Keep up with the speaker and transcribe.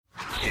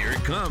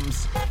it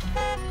comes.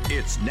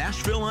 It's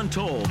Nashville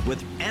Untold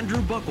with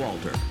Andrew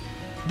Buckwalter,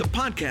 the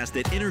podcast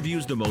that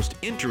interviews the most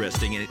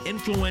interesting and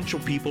influential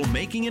people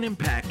making an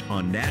impact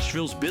on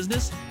Nashville's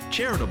business,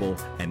 charitable,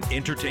 and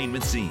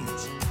entertainment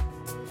scenes.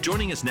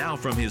 Joining us now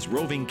from his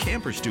roving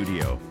camper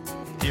studio,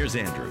 here's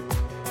Andrew.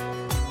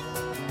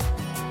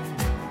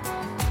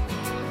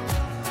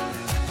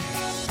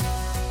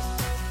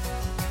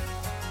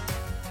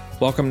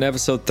 Welcome to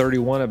episode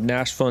 31 of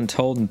Nashville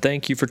Untold, and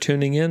thank you for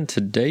tuning in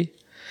today.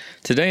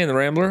 Today in The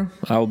Rambler,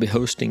 I will be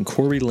hosting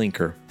Corby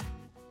Linker.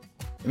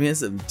 I mean,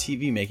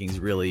 TV making is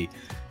really,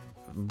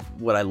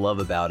 what I love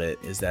about it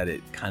is that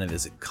it kind of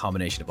is a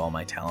combination of all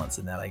my talents,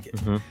 and that I get,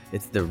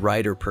 it's the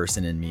writer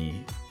person in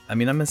me. I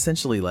mean, I'm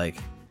essentially like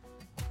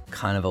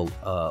kind of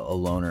a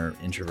loner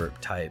introvert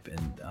type,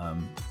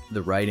 and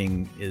the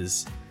writing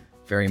is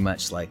very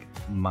much like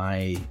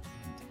my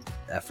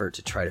effort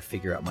to try to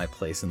figure out my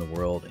place in the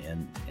world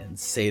and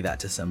say that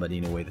to somebody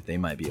in a way that they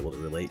might be able to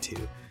relate to.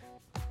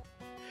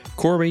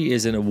 Corby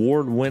is an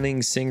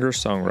award-winning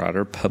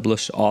singer-songwriter,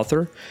 published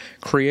author,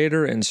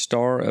 creator, and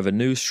star of a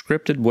new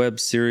scripted web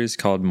series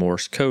called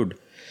Morse Code.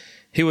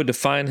 He would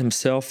define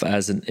himself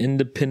as an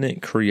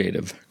independent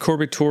creative.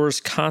 Corby tours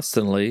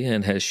constantly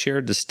and has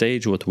shared the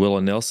stage with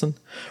Willie Nelson,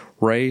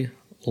 Ray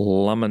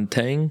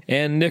LaMontagne,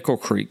 and Nickel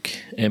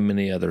Creek, and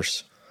many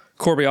others.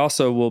 Corby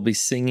also will be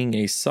singing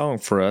a song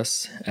for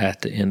us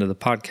at the end of the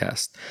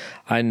podcast.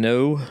 I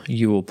know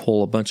you will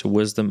pull a bunch of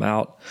wisdom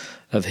out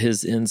of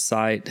his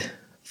insight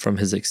from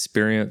his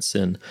experience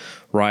in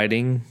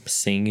writing,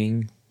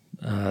 singing,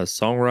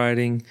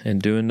 songwriting,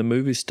 and doing the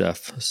movie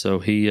stuff. So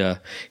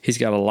he's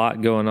got a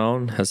lot going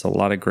on, has a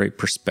lot of great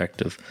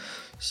perspective.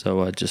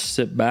 So just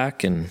sit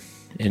back and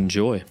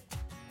enjoy.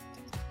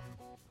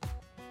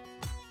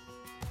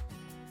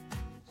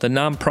 The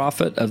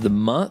nonprofit of the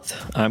month,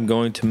 I'm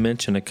going to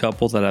mention a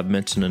couple that I've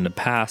mentioned in the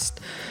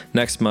past.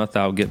 Next month,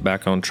 I'll get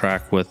back on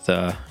track with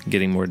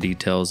getting more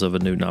details of a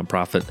new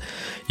nonprofit.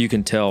 You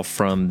can tell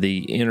from the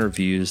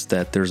interviews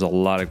that there's a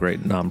lot of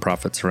great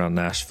nonprofits around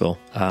Nashville.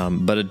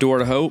 But A Door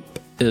to Hope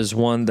is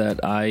one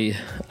that I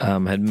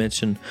had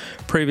mentioned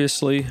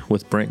previously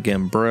with Brent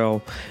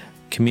Gambrell.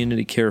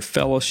 Community Care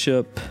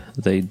Fellowship.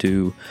 They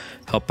do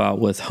help out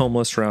with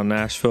homeless around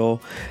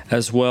Nashville,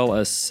 as well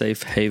as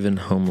Safe Haven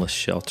Homeless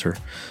Shelter.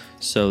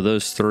 So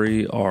those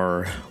three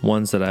are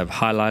ones that I've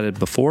highlighted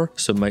before,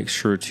 so make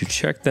sure to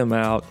check them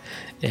out,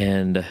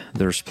 and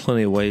there's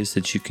plenty of ways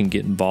that you can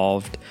get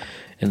involved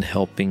in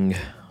helping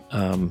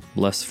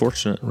less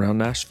fortunate around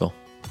Nashville.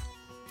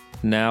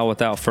 Now,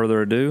 without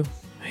further ado,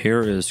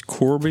 here is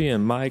Corby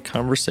and my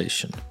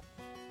conversation.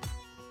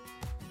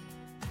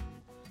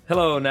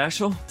 Hello,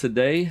 Nashville.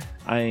 Today,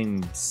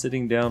 I'm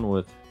sitting down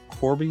with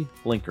Corby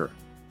Linker,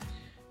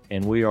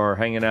 and we are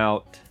hanging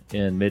out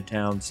in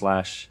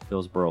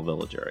Midtown/Hillsboro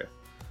Village area.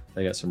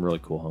 They got some really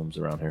cool homes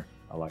around here.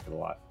 I like it a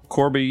lot.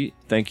 Corby,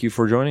 thank you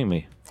for joining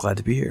me. Glad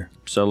to be here.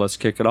 So let's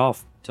kick it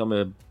off. Tell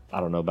me,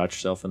 about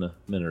yourself in a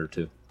minute or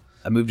two.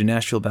 I moved to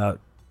Nashville about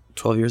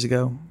 12 years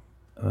ago.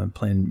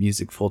 Playing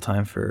music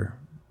full-time for,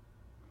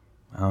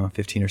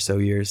 15 or so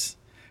years.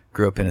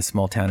 Grew up in a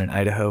small town in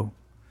Idaho.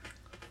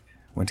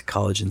 Went to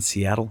college in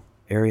Seattle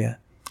area.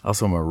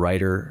 Also, I'm a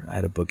writer. I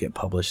had a book get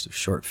published of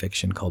short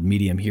fiction called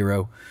Medium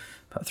Hero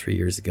about 3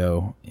 years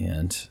ago.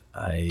 And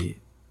I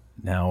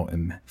now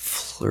am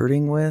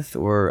flirting with,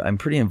 or I'm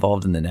pretty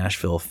involved in the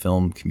Nashville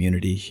film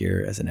community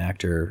here as an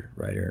actor,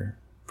 writer,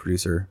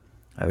 producer.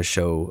 I have a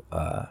show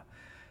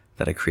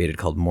that I created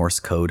called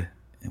Morse Code.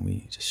 And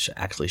we just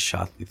actually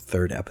shot the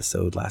third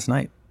episode last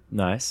night.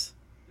 Nice.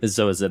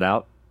 So is it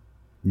out?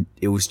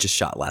 It was just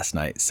shot last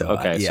night, so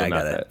okay, I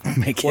gotta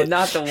make it. Well,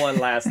 not the one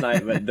last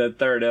night, but the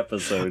third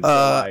episode.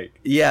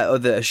 Yeah,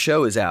 the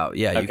show is out.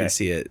 Yeah, you can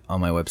see it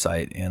on my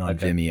website and on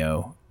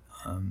Vimeo.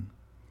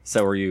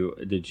 So,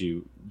 did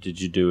you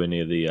do any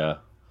of the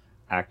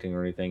acting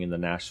or anything in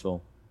the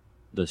show?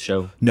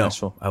 No,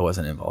 Nashville? I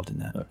wasn't involved in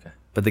that. Okay,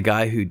 but the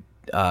guy who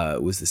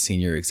was the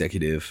senior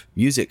executive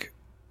music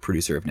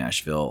producer of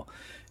Nashville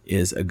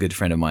is a good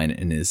friend of mine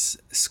and is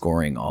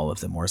scoring all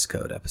of the Morse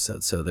Code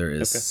episodes. So there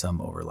is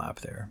some overlap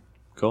there.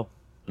 Cool.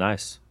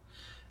 Nice.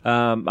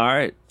 All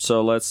right.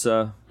 So let's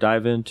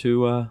dive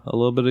into a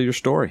little bit of your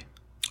story.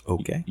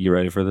 Okay. You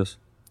ready for this?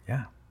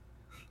 Yeah.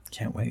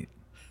 Can't wait.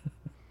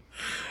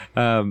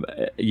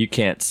 You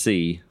can't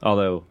see,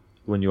 although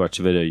when you watch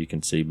the video you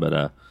can see,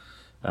 but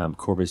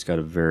Corby's got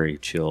a very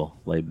chill,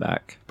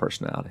 laid-back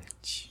personality.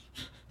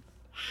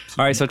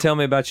 All right, so tell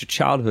me about your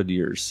childhood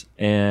years,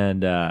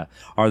 and are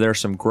there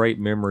some great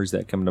memories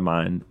that come to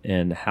mind,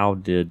 and how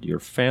did your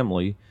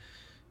family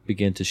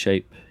begin to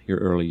shape your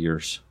early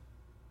years?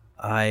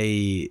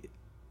 I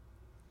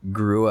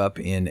grew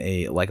up in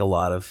like a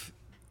lot of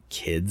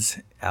kids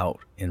out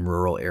in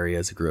rural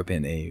areas. I grew up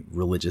in a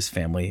religious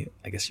family.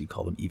 I guess you'd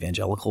call them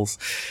evangelicals.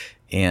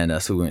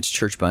 And so we went to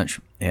church bunch,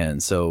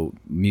 and so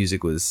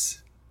music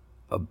was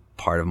a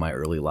part of my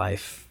early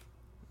life.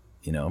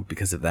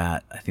 Because of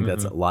that. I think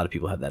that's a lot of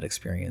people have that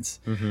experience,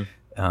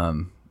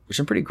 which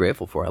I'm pretty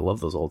grateful for. I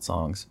love those old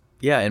songs.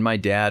 Yeah, and my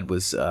dad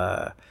was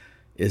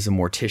is a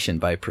mortician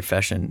by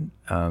profession.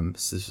 So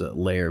there's a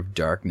layer of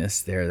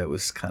darkness there that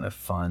was kind of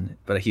fun,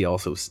 but he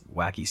also was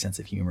wacky sense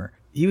of humor.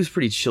 He was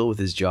pretty chill with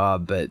his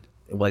job, but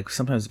like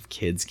sometimes if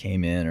kids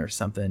came in or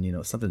something, you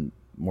know, something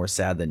more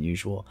sad than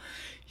usual,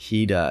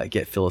 he'd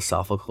get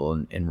philosophical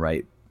and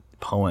write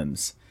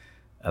poems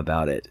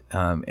about it.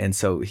 And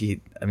so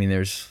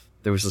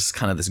there was this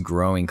kind of this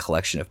growing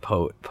collection of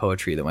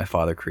poetry that my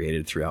father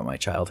created throughout my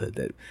childhood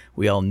that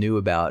we all knew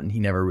about, and he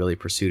never really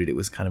pursued it. It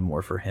was kind of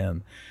more for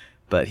him.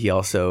 But he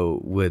also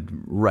would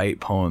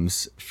write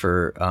poems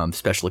for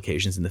special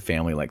occasions in the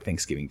family, like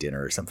Thanksgiving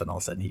dinner or something. All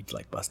of a sudden, he'd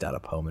like bust out a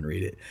poem and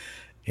read it.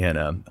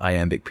 And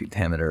iambic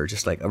pentameter,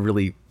 just like a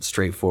really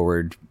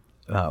straightforward,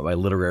 by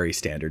literary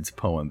standards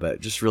poem,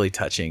 but just really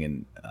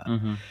touching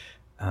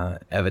and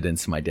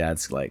evidence my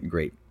dad's like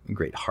great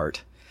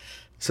heart.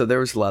 So there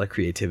was a lot of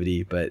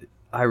creativity, but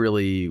I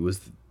really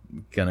was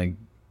gonna,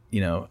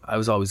 you know, I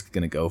was always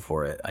gonna go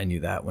for it. I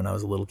knew that when I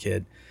was a little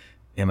kid,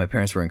 and my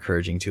parents were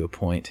encouraging to a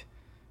point.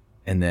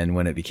 And then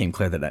when it became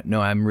clear that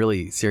no, I'm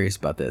really serious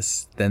about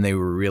this, then they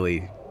were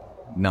really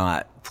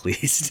not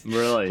pleased.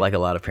 Really? Like a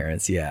lot of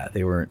parents, yeah.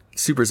 They weren't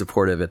super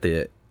supportive at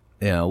the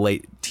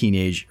late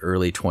teenage,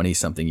 early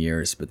 20-something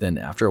years. But then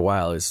after a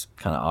while, it was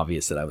kind of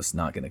obvious that I was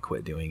not going to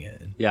quit doing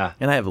it. Yeah.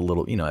 And I have a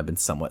little, I've been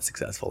somewhat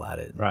successful at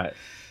it. Right.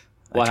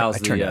 Well, how's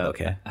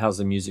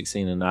the music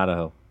scene in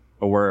Idaho?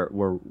 Or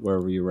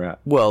wherever you were at?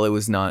 Well, it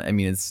was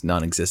it's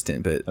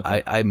non-existent. But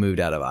okay. I moved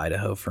out of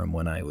Idaho from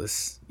when I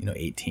was,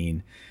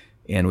 18.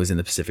 And was in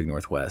the Pacific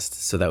Northwest.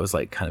 So that was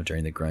like kind of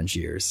during the grunge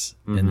years.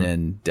 Mm-hmm. And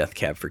then Death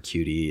Cab for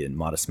Cutie and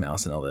Modest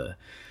Mouse and all the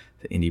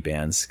indie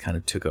bands kind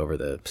of took over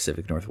the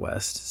Pacific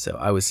Northwest. So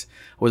I wasn't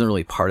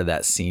really part of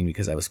that scene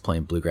because I was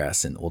playing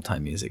bluegrass and old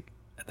time music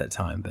at that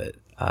time. But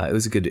it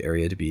was a good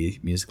area to be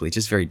musically,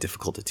 just very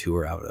difficult to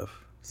tour out of.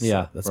 So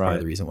yeah, that's part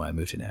of the reason why I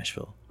moved to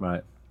Nashville.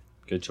 Right.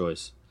 Good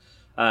choice.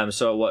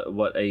 So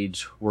what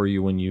age were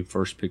you when you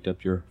first picked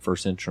up your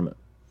first instrument?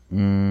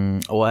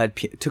 Well, I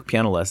took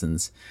piano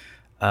lessons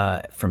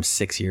from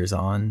 6 years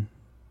on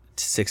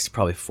to 6 to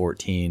probably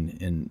 14,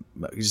 and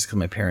just because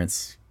my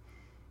parents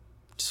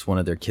just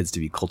wanted their kids to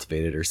be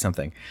cultivated or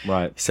something.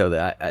 Right. So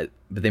that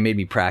but they made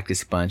me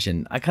practice a bunch,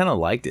 and I kind of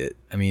liked it.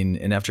 I mean,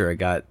 and after I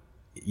got,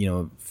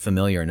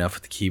 familiar enough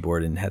with the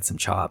keyboard and had some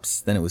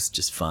chops, then it was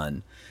just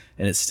fun.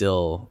 And it's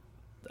still,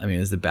 it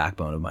was the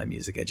backbone of my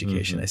music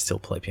education. Mm-hmm. I still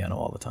play piano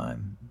all the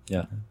time.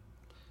 Yeah.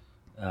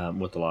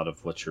 With a lot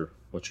of what you're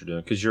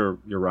doing, because you're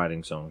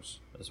writing songs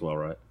as well,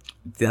 right?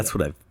 That's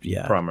what I've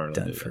primarily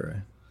done for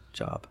a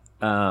job.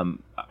 All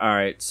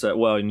right.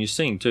 So, and you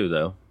sing too,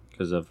 though,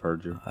 because I've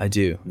heard your. I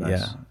do.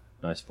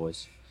 Nice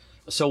voice.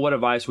 So, what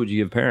advice would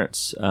you give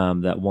parents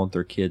that want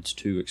their kids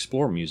to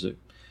explore music,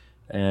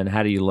 and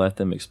how do you let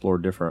them explore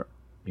different,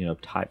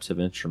 types of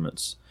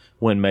instruments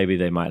when maybe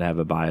they might have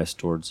a bias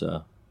towards,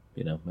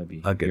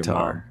 maybe a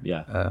guitar?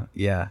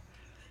 Yeah.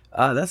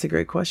 That's a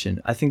great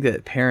question. I think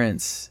that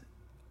parents.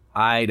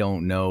 I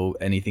don't know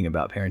anything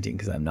about parenting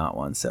because I'm not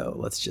one, so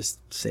let's just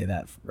say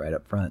that right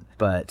up front.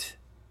 But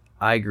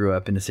I grew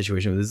up in a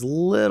situation where it was a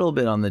little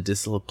bit on the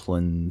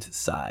disciplined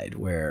side,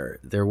 where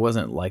there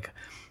wasn't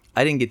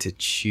I didn't get to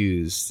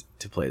choose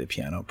to play the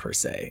piano per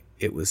se.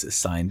 It was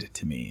assigned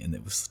to me, and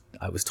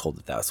I was told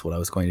that that's what I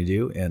was going to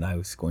do, and I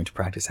was going to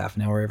practice half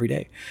an hour every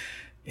day.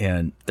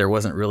 And there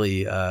wasn't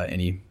really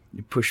any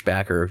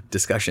pushback or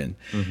discussion.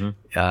 Mm-hmm.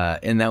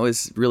 And that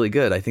was really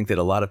good. I think that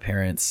a lot of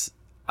parents,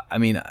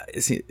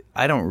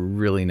 I don't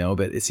really know,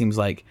 but it seems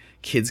like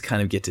kids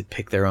kind of get to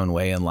pick their own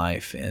way in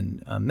life,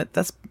 and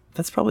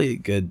that's probably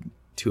good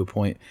to a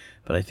point.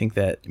 But I think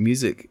that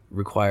music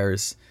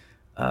requires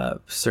a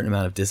certain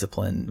amount of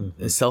discipline,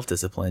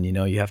 self-discipline.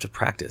 You have to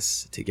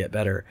practice to get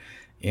better,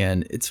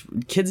 and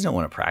kids don't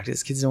want to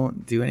practice. Kids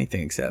don't do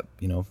anything except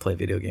play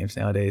video games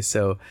nowadays.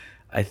 So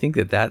I think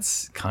that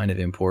that's kind of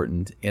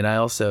important, and I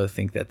also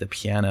think that the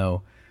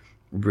piano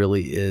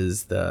really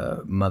is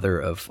the mother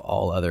of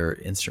all other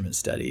instrument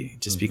study,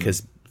 just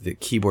because the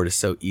keyboard is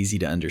so easy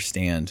to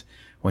understand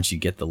once you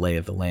get the lay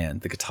of the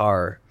land. The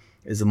guitar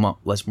is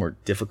much more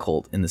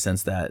difficult in the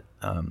sense that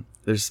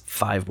there's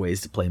 5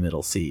 ways to play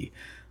middle C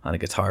on a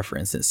guitar, for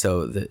instance.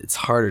 So it's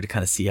harder to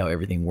kind of see how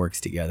everything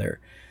works together.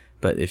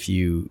 But if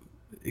you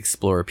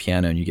explore a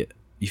piano and you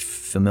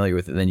familiar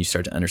with it, then you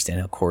start to understand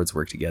how chords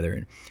work together.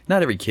 And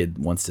not every kid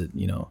wants to,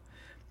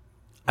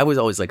 I was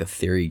always like a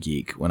theory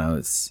geek when I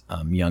was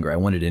younger. I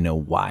wanted to know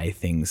why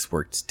things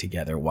worked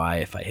together. Why,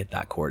 if I hit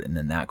that chord and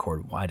then that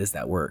chord, why does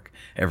that work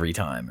every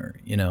time? Or,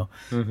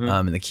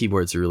 and the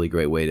keyboard's a really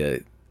great way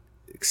to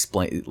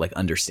explain,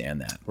 understand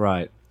that.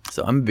 Right.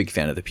 So I'm a big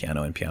fan of the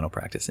piano and piano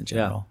practice in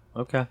general.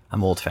 Yeah. Okay.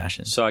 I'm old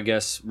fashioned. So I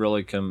guess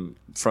really come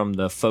from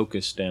the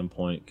focus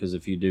standpoint, because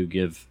if you do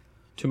give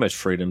too much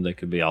freedom, they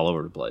could be all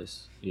over the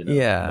place.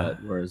 Yeah.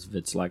 But whereas if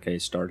it's like, hey,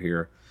 start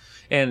here.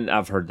 And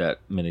I've heard that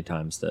many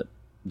times, that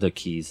the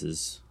keys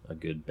is a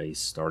good base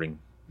starting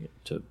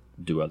to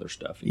do other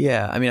stuff.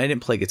 Yeah. I didn't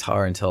play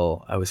guitar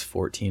until I was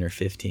 14 or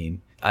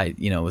 15. I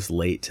was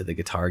late to the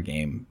guitar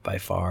game by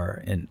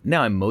far. And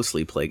now I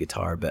mostly play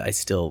guitar, but I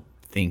still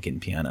think in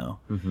piano.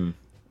 Mm-hmm.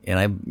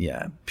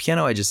 And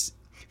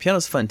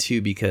piano's fun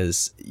too,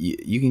 because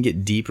you can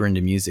get deeper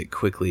into music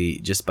quickly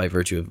just by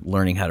virtue of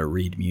learning how to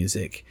read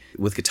music.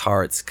 With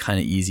guitar, it's kind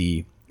of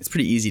easy. It's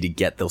pretty easy to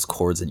get those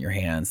chords in your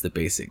hands, the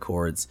basic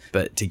chords,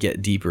 but to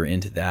get deeper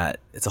into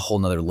that, it's a whole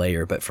nother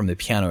layer. But from the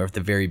piano, at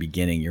the very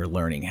beginning, you're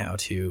learning how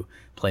to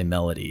play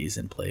melodies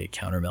and play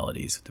counter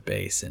melodies with the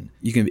bass. And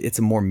it's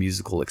a more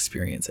musical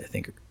experience, I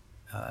think,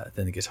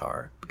 than the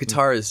guitar. But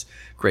guitar is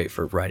great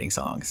for writing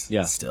songs.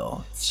 Yeah.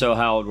 Still. So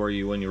how old were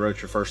you when you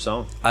wrote your first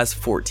song? I was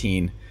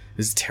 14. It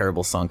was a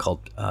terrible song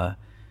called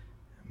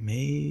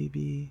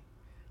Maybe.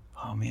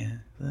 Oh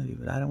man, love you,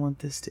 but I don't want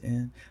this to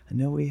end. I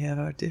know we have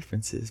our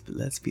differences, but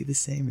let's be the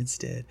same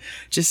instead.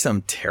 Just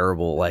some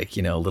terrible,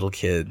 little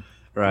kid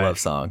love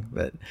song.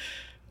 But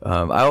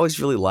I always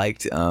really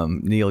liked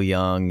Neil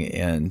Young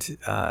and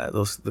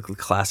the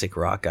classic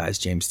rock guys,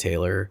 James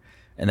Taylor,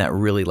 and that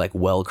really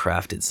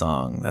well-crafted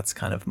song. That's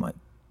kind of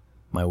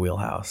my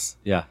wheelhouse.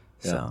 Yeah.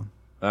 So.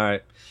 All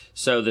right.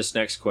 So this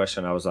next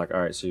question, I was like,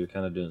 all right, so you're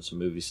kind of doing some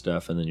movie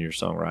stuff and then you're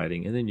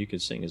songwriting and then you can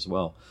sing as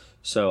well.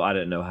 So I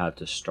didn't know how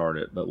to start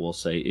it, but we'll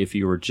say if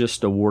you were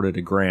just awarded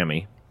a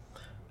Grammy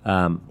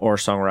or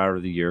Songwriter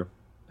of the Year,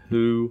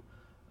 who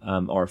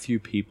are a few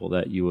people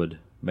that you would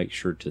make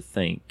sure to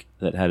thank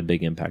that had a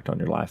big impact on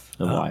your life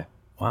and why?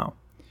 Wow.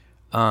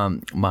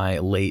 My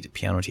late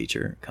piano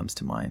teacher comes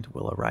to mind,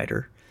 Willa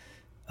Ryder.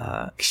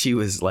 She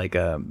was kind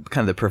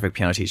of the perfect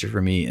piano teacher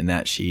for me in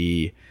that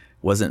she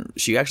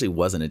actually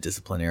wasn't a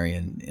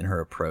disciplinarian in her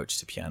approach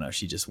to piano.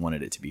 She just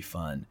wanted it to be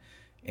fun.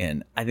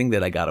 And I think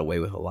that I got away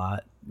with a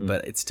lot,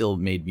 but it still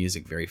made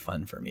music very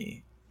fun for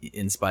me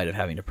in spite of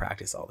having to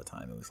practice all the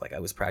time. It was like I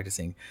was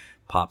practicing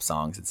pop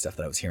songs and stuff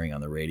that I was hearing on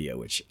the radio,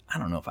 which I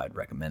don't know if I'd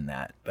recommend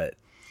that, but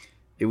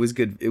it was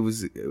good. It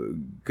was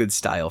good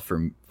style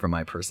for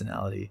my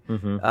personality.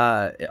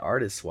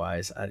 Artist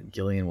wise,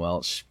 Gillian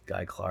Welch,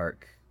 Guy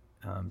Clark,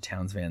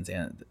 Townes Van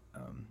Zandt,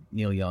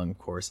 Neil Young, of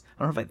course.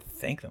 I don't know if I'd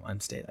thank them. I've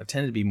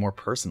tended to be more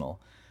personal.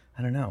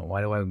 I don't know.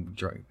 Why do I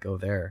go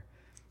there?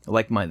 I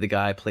like the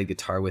guy I played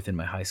guitar with in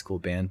my high school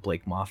band,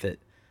 Blake Moffitt,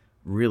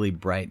 really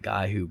bright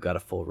guy who got a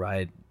full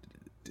ride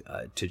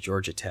to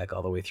Georgia Tech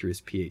all the way through his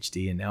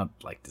PhD and now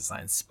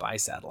designs spy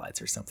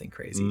satellites or something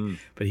crazy.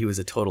 But he was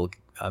a total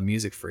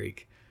music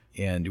freak,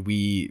 and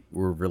we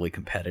were really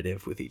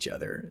competitive with each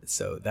other.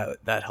 So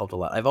that helped a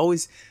lot. I've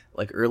always,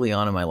 early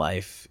on in my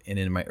life and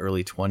in my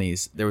early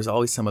 20s, there was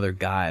always some other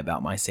guy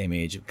about my same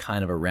age,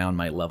 kind of around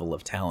my level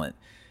of talent,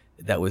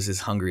 that was as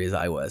hungry as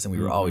I was, and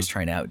we were always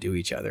trying to outdo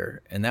each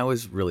other, and that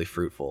was really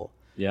fruitful.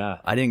 Yeah.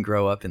 I didn't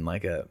grow up in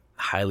a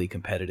highly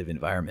competitive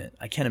environment.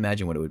 I can't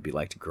imagine what it would be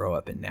like to grow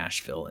up in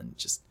Nashville and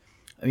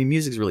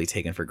music's really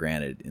taken for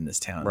granted in this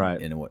town,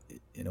 right, in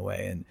a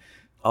way, and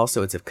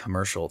also it's a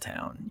commercial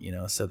town,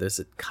 so there's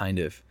a kind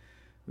of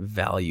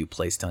value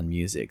placed on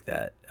music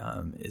that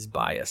is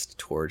biased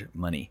toward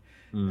money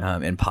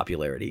and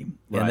popularity.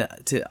 Right.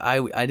 And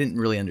I didn't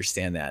really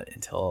understand that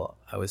until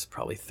I was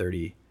probably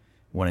 30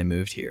 when I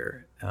moved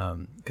here,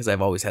 because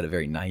I've always had a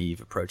very naive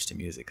approach to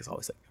music. It's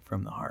always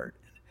from the heart,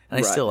 and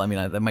I still,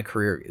 my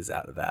career is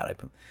out of that.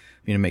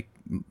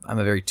 I'm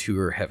a very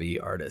tour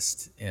heavy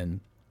artist, and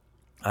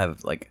I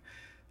have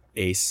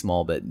a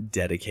small but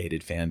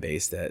dedicated fan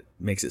base that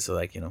makes it so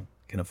I can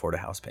afford a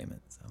house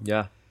payment. So.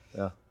 Yeah,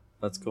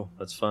 that's cool.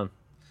 That's fun.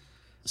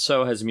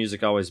 So has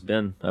music always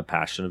been a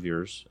passion of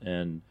yours?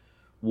 And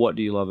what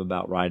do you love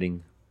about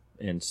writing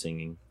and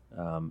singing?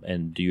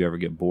 And do you ever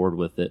get bored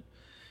with it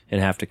and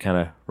have to kind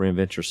of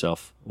reinvent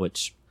yourself,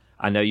 which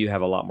I know you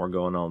have a lot more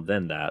going on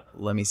than that.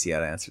 Let me see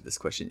how to answer this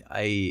question.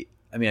 I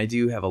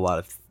do have a lot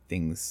of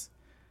things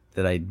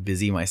that I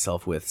busy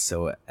myself with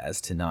so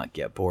as to not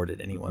get bored at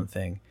any one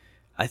thing.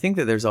 I think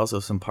that there's also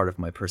some part of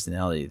my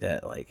personality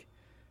that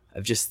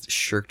I've just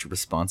shirked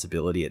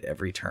responsibility at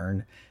every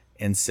turn.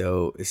 And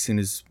so as soon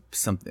as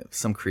some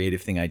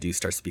creative thing I do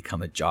starts to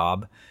become a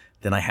job,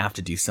 then I have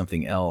to do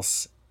something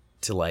else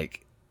to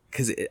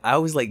because I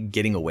always like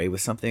getting away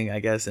with something, I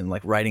guess, and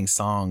writing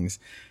songs.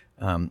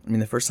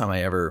 The first time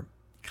I ever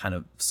kind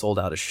of sold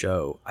out a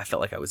show, I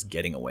felt like I was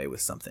getting away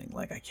with something.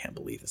 I can't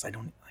believe this.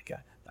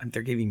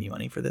 They're giving me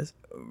money for this.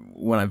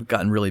 When I've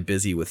gotten really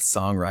busy with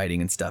songwriting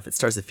and stuff, it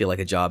starts to feel like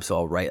a job. So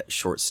I'll write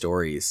short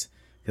stories,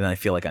 and then I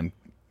feel like I'm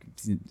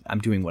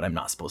doing what I'm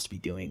not supposed to be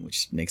doing,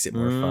 which makes it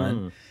more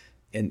fun.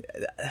 And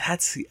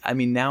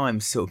now I'm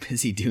so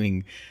busy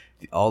doing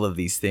all of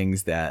these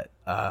things that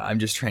I'm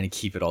just trying to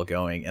keep it all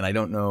going. And I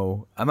don't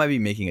know, I might be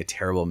making a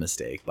terrible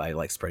mistake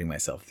by spreading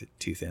myself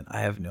too thin.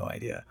 I have no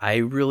idea. I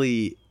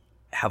really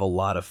have a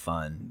lot of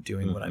fun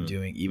doing what I'm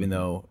doing, even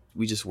though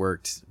we just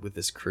worked with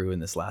this crew in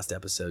this last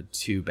episode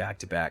 2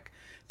 back-to-back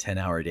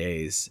 10-hour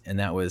days. And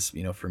that was,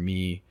 for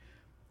me,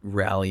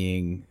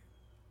 rallying,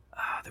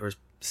 there was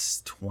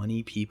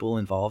 20 people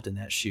involved in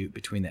that shoot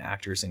between the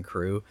actors and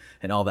crew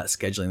and all that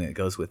scheduling that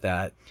goes with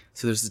that.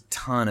 So there's a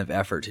ton of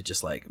effort to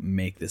just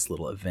make this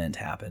little event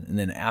happen. And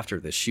then after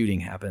the shooting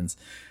happens,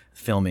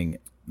 filming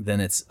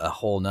then it's a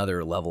whole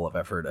nother level of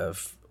effort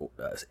of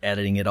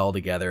editing it all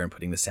together and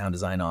putting the sound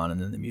design on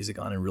and then the music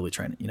on and really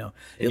trying to,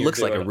 it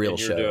looks like a real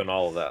show. You're doing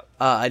all of that.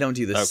 I don't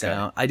do the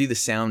sound. I do the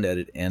sound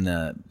edit and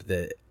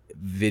the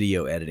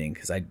video editing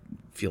because I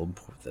feel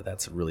that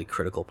that's a really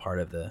critical part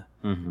of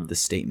the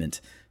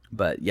statement.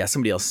 But yeah,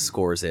 somebody else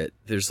scores it.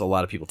 There's a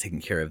lot of people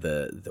taking care of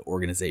the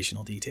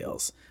organizational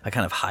details. I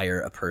kind of hire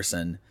a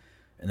person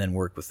and then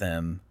work with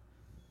them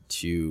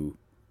to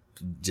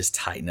just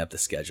tighten up the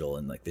schedule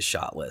and like the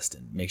shot list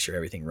and make sure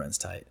everything runs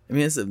tight. I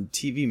mean,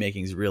 TV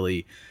making is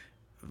really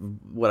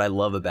what I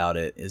love about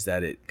it is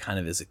that it kind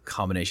of is a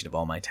combination of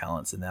all my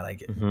talents and that I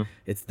get,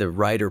 it's the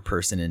writer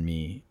person in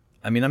me.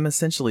 I mean, I'm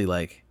essentially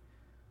like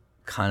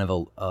kind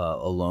of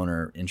a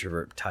loner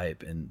introvert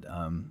type. And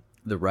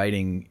the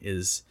writing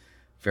is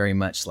very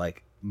much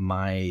like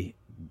my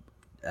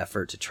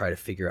effort to try to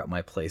figure out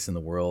my place in the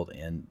world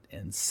and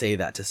say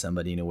that to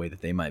somebody in a way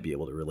that they might be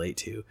able to relate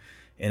to.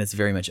 And it's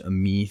very much a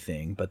me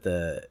thing, but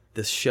the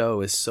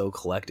show is so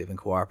collective and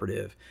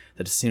cooperative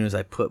that as soon as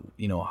I put,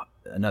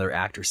 another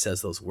actor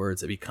says those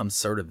words, it becomes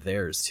sort of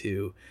theirs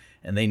too.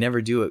 And they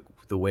never do it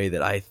the way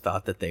that I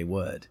thought that they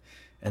would.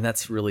 And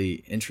that's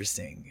really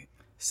interesting.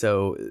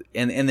 So,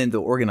 and then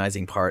the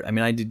organizing part, I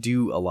mean, I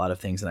do a lot of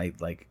things, and I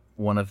like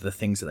one of the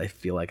things that I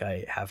feel like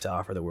I have to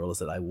offer the world is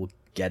that I will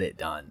get it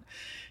done.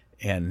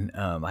 And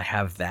I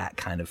have that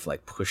kind of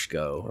like push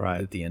go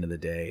at the end of the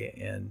day.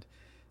 And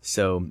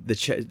so the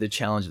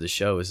challenge of the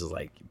show is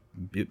like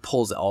it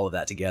pulls all of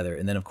that together,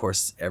 and then of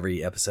course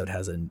every episode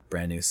has a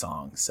brand new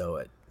song, so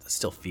it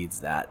still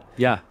feeds that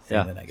thing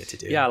that I get to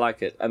do. Yeah, I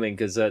like it. I mean,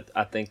 because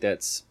I think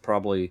that's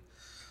probably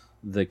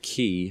the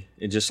key.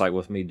 And just like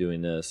with me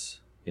doing this,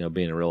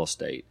 being in real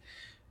estate,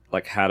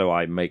 like how do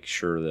I make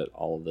sure that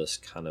all of this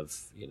kind of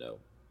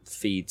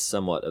feeds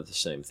somewhat of the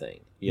same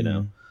thing,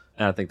 And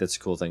I think that's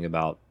the cool thing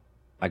about,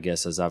 I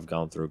guess, as I've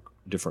gone through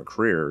different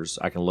careers,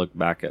 I can look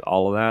back at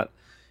all of that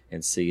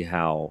and see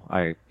how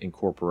I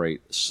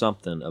incorporate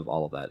something of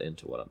all of that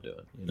into what I'm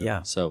doing.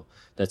 Yeah. So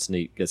that's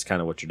neat. That's kind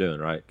of what you're doing,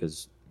 right?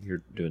 Because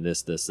you're doing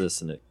this,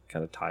 and it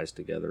kind of ties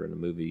together in a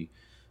movie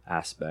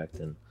aspect.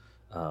 And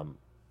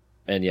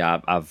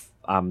yeah,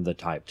 I'm the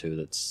type too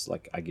that's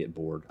like I get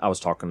bored. I was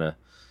talking to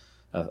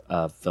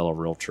a fellow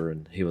realtor,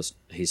 and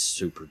he's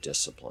super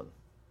disciplined.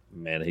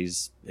 Man,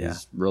 he's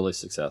really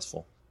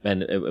successful.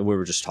 And we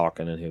were just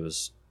talking, and he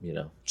was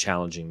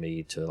challenging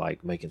me to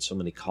like making so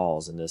many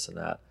calls and this and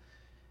that.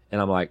 And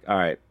I'm like, all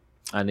right,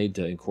 I need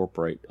to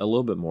incorporate a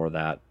little bit more of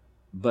that.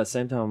 But at the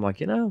same time, I'm like,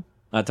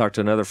 I talked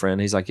to another friend.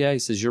 He's like, yeah, he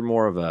says, you're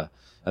more of a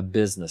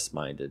business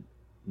minded,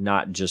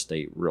 not just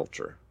a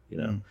realtor,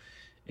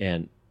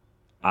 And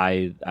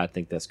I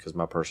think that's because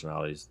my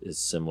personality is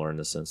similar in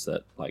the sense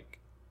that like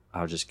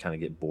I'll just kind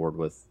of get bored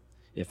with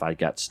if I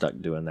got stuck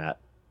doing that,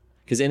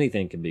 because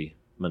anything can be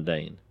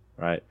mundane,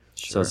 right?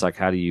 Sure. So it's like,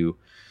 how do you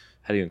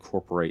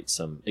incorporate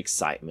some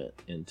excitement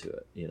into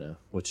it,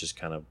 which is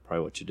kind of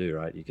probably what you do,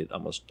 right? You get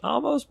almost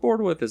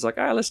bored with it. It's like,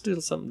 all right, let's do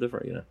something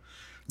different,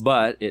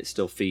 but it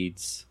still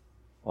feeds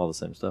all the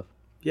same stuff.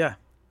 Yeah,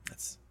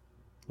 that's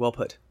well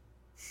put.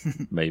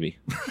 Maybe.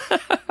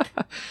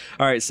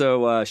 All right,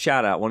 so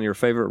shout out one of your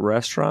favorite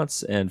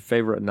restaurants and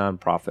favorite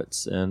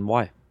nonprofits, and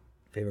why?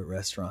 Favorite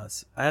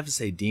restaurants, I have to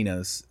say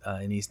Dino's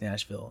in East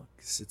Nashville,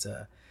 because it's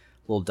a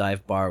little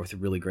dive bar with a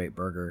really great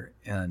burger,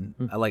 and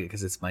I like it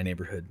because it's my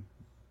neighborhood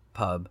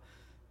pub.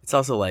 It's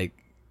also like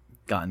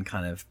gotten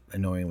kind of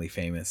annoyingly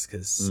famous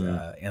because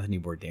Anthony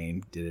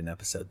Bourdain did an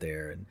episode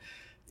there, and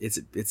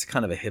it's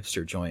kind of a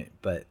hipster joint.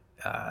 But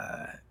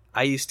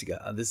I used to go.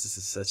 This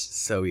is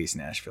so East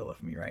Nashville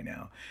of me right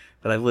now,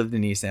 but I've lived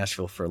in East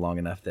Nashville for long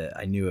enough that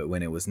I knew it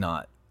when it was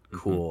not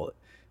cool.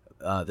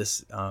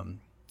 This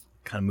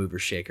kind of mover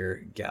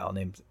shaker gal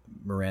named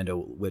Miranda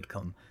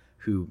Whitcomb,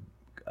 who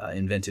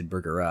invented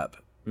Burger Up,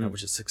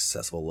 which is a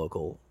successful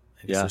local.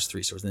 I guess there's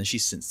 3 stores, and then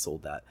she's since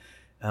sold that.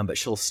 But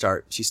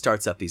she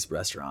starts up these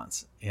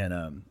restaurants,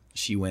 and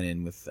she went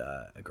in with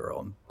a girl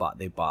and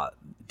they bought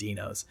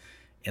Dino's,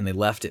 and they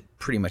left it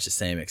pretty much the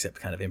same, except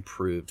kind of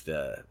improved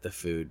the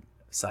food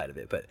side of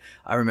it. But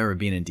I remember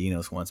being in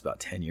Dino's once about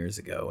 10 years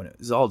ago, and it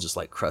was all just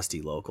like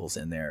crusty locals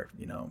in there,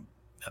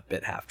 a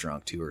bit half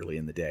drunk too early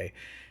in the day.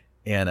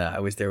 And I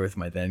was there with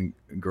my then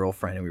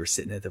girlfriend, and we were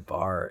sitting at the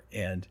bar,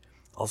 and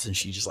all of a sudden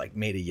she just like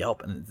made a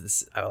yelp, and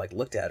I like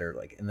looked at her,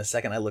 like, and the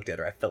second I looked at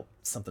her, I felt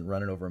something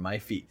running over my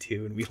feet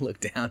too, and we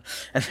looked down,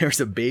 and there was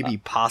a baby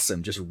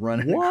possum just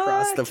running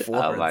across the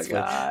floor. Oh my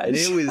gosh. And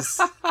it was,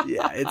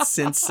 it's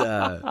since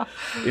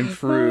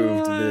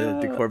improved the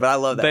decor, but I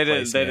love that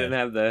place. They didn't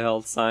have the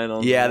health sign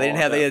on. Yeah, they didn't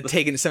have.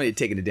 Somebody had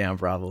taken it down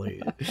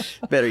probably.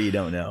 Better you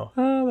don't know.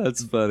 Oh,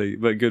 that's funny,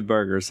 but good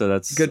burgers. So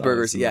that's good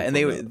burgers. Yeah, and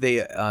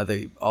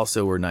they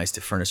also were nice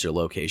to furnish their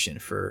location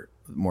for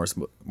Morse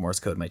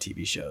Code, my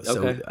TV show.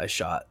 So I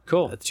shot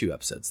 2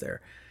 episodes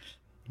there.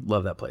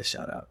 Love that place.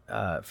 Shout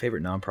out.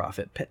 Favorite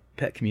nonprofit,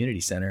 Pet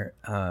Community Center.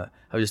 I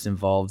was just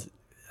involved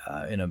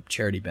in a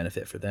charity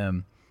benefit for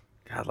them.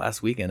 God,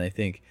 last weekend I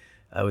think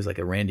I was like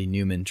a Randy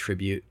Newman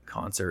tribute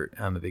concert.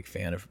 I'm a big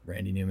fan of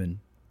Randy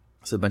Newman,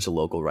 So a bunch of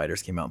local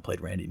writers came out and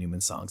played Randy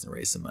Newman songs and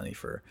raised some money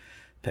for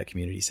Pet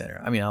Community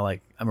Center. I mean,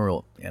 I'm a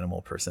real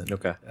animal person.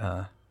 Okay.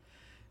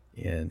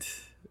 And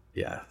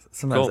yeah,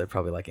 sometimes Cool. I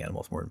probably like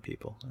animals more than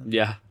people.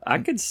 Yeah, I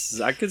could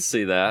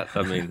see that.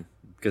 I mean,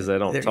 because they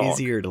don't They're talk.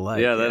 easier to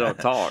like. Yeah, they don't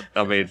talk.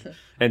 I mean,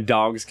 and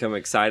dogs come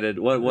excited.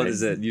 What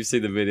is it? You see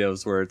the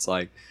videos where it's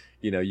like,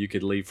 you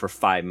could leave for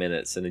 5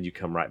 minutes and then you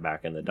come right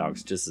back and the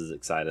dog's just as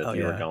excited if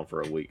you were gone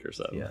for a week or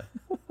so. Yeah.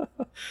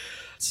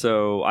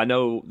 So I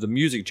know the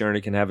music journey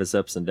can have its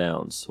ups and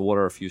downs. So what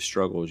are a few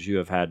struggles you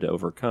have had to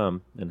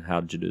overcome, and how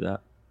did you do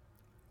that?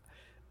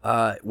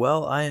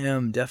 Well, I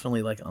am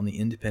definitely like on the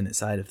independent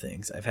side of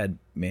things. I've had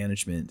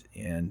management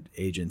and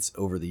agents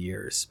over the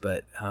years,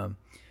 but I'm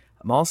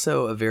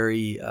also a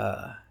very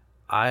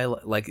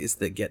it's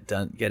the get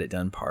it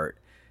done part.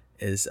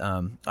 Is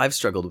I've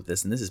struggled with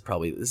this, and this is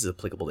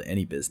applicable to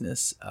any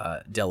business.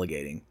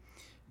 Delegating.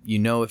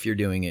 If you're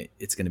doing it,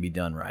 it's going to be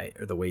done right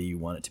or the way you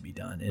want it to be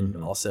done.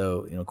 And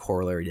also,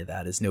 corollary to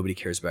that is nobody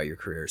cares about your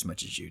career as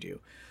much as you do.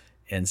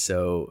 And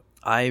so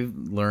I've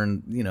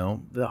learned,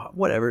 the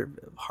whatever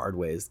hard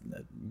way is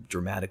a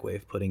dramatic way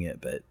of putting it,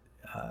 but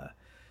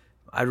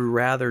I'd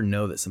rather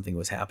know that something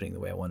was happening the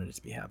way I wanted it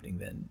to be happening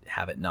than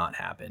have it not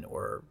happen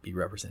or be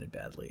represented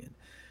badly.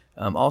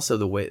 And also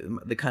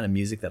the kind of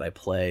music that I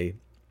play,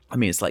 I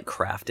mean, it's like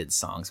crafted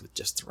songs with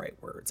just the right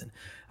words. And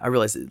I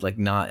realize that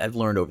I've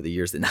learned over the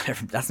years that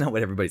that's not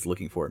what everybody's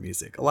looking for in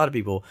music. A lot of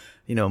people,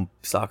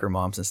 soccer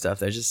moms and stuff,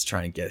 they're just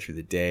trying to get through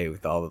the day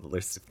with all of the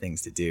list of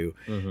things to do.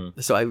 Mm-hmm.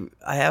 So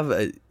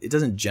it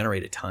doesn't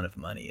generate a ton of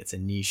money. It's a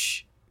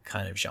niche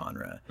kind of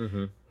genre.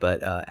 Mm-hmm.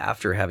 But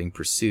after having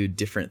pursued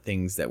different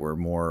things that were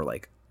more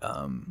like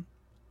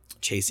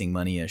chasing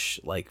money-ish,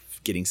 like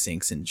getting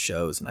syncs in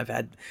shows, and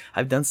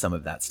I've done some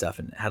of that stuff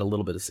and had a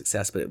little bit of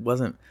success, but it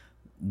wasn't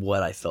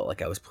what I felt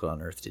like I was put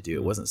on earth to do.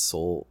 It wasn't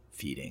soul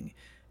feeding.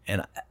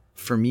 And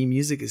for me,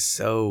 music is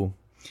so,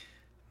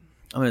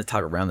 I'm going to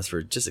talk around this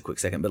for just a quick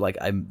second, but like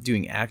I'm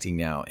doing acting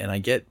now and I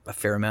get a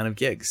fair amount of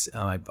gigs.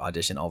 I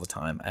audition all the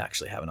time. I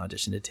actually have an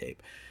audition to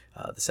tape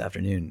this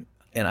afternoon,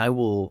 and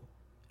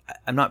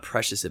I'm not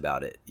precious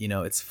about it.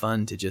 It's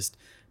fun to just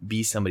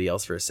be somebody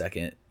else for a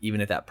second, even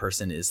if that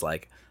person is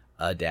like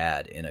a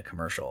dad in a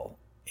commercial,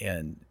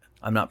 and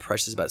I'm not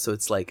precious about it. So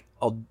it's like,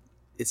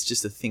 it's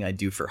just a thing I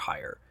do for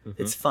hire. Mm-hmm.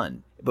 It's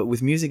fun. But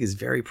with music is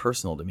very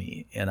personal to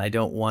me. And I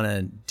don't want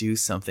to do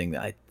something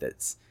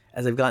that's,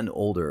 as I've gotten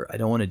older, I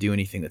don't want to do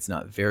anything that's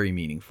not very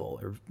meaningful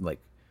or like,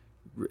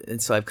 and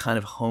so I've kind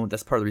of honed,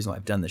 that's part of the reason why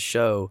I've done the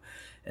show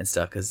and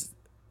stuff. Cause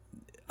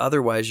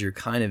otherwise you're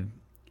kind of,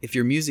 if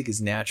your music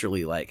is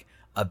naturally like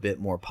a bit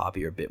more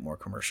poppy or a bit more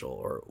commercial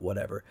or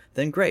whatever,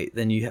 then great.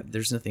 Then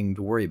there's nothing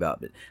to worry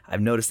about. But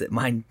I've noticed that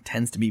mine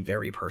tends to be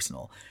very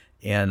personal.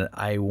 And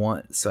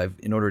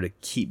in order to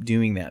keep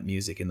doing that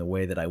music in the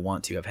way that I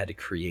want to, I've had to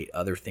create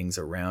other things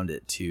around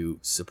it to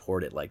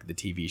support it. Like the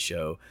TV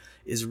show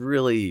is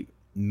really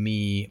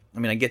me. I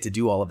mean, I get to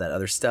do all of that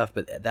other stuff,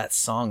 but that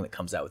song that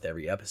comes out with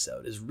every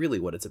episode is really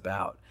what it's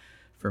about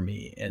for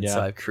me. And so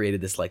I've created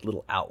this like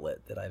little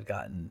outlet that I've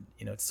gotten,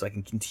 so I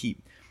can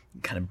keep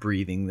kind of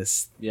breathing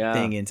this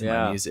thing into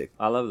my music.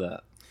 I love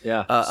that.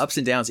 Yeah. Ups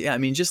and downs. Yeah. I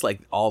mean, just like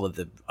all of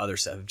the other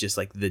stuff, just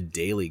like the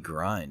daily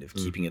grind of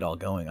keeping it all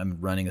going. I'm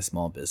running a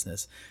small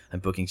business.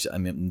 I'm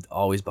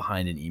always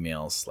behind in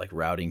emails, like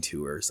routing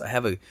tours. I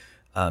have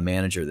a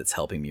manager that's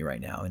helping me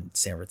right now in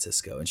San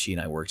Francisco, and she and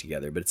I work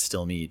together, but it's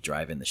still me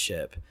driving the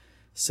ship.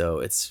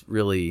 So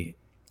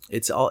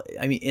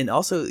and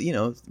also,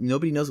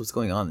 nobody knows what's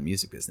going on in the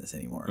music business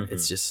anymore. Mm-hmm.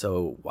 It's just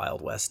so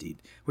Wild Westy,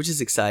 which is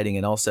exciting.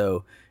 And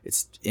also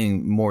it's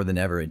in more than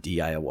ever a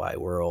DIY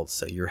world.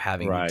 So you're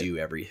having to do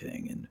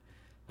everything.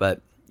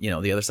 But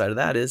the other side of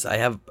that is I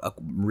have a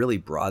really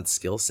broad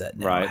skill set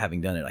now,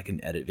 having done it. I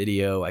can edit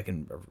video. I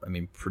can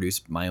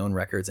produce my own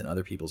records and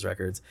other people's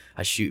records.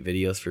 I shoot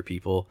videos for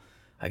people.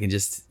 I can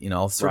just,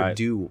 I'll sort of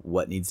do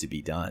what needs to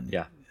be done.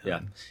 Yeah.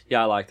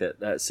 Yeah. I like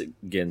that. That's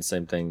again,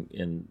 same thing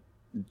in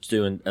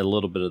doing a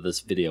little bit of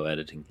this video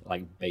editing,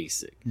 like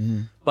basic.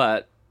 Mm-hmm.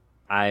 But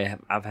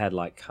I've had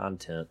like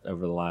content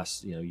over the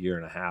last year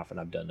and a half, and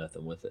I've done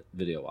nothing with it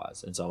video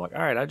wise. And so I'm like,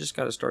 all right, I just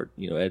got to start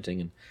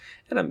editing,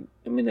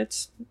 and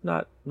it's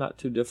not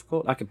too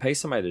difficult. I can pay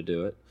somebody to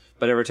do it,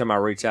 but every time I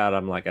reach out,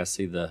 I'm like, I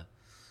see the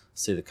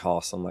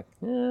cost. I'm like,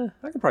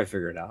 I can probably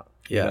figure it out.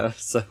 Yeah.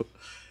 So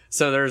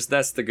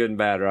that's the good and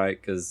bad, right?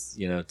 Because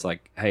it's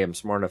like, hey, I'm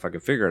smart enough I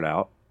can figure it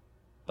out.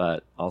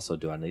 But also,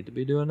 do I need to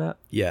be doing that?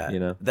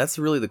 Yeah. That's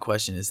really the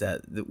question, is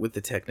that with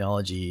the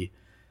technology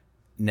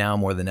now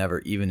more than ever,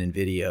 even in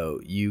video,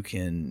 you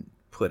can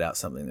put out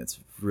something that's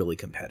really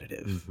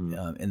competitive. Mm-hmm.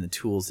 And the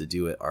tools to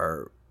do it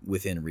are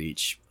within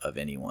reach of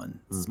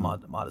anyone. It's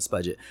modest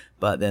budget.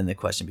 But then the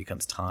question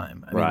becomes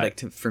time. I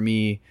mean, for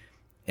me,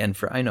 and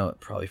I know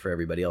probably for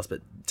everybody else,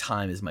 but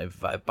time is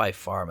by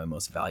far my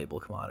most valuable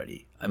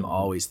commodity. I'm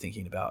always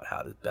thinking about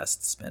how to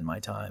best spend my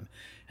time.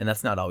 And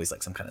that's not always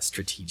like some kind of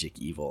strategic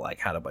evil,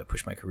 like how do I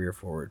push my career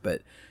forward,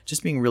 but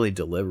just being really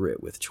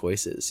deliberate with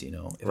choices.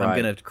 If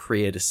I'm going to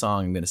create a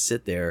song, I'm going to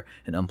sit there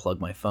and unplug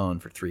my phone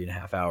for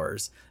 3.5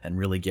 hours and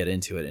really get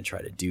into it and try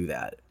to do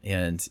that.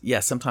 And yeah,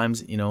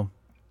 sometimes,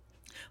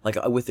 like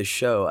with the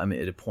show, I'm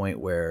at a point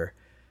where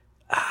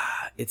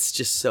it's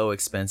just so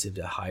expensive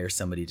to hire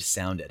somebody to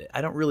sound edit. I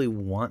don't really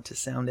want to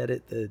sound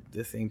edit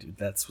the thing.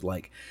 That's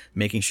like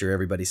making sure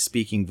everybody's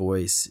speaking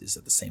voice is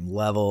at the same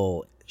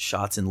level,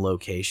 shots and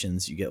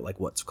locations. You get like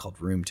what's called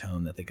room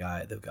tone that the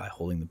guy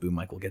holding the boom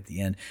mic will get at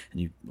the end, and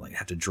you like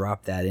have to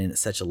drop that in at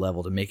such a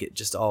level to make it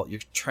just all,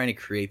 you're trying to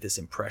create this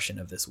impression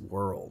of this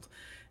world.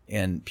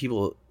 And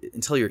people,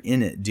 until you're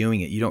in it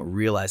doing it, you don't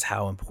realize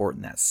how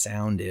important that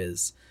sound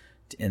is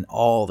and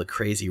all the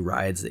crazy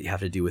rides that you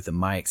have to do with the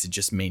mics to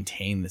just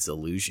maintain this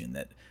illusion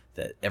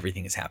that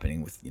everything is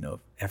happening with,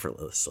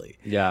 effortlessly.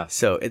 Yeah.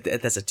 So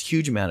that's a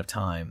huge amount of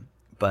time,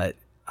 but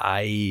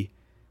I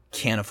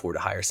can't afford to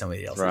hire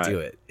somebody else to do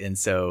it. And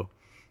so,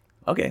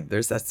 okay,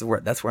 that's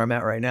where I'm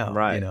at right now.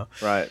 Right.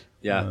 Right.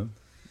 Yeah.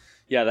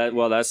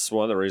 That's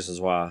one of the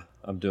reasons why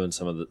I'm doing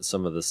some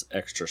of this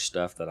extra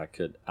stuff that I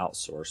could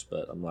outsource,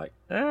 but I'm like,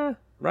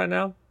 right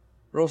now,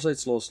 real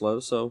estate's a little slow,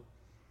 so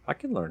I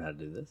can learn how to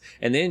do this.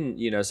 And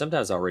then,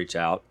 sometimes I'll reach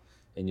out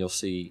and you'll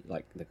see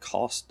like the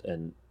cost,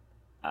 and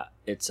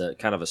it's a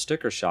kind of a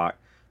sticker shock,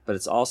 but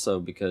it's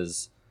also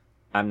because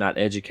I'm not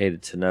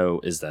educated to know,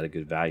 is that a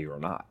good value or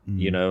not,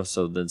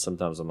 So then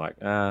sometimes I'm like,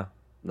 I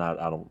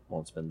don't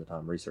want to spend the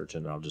time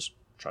researching it. I'll just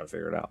try to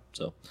figure it out.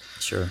 So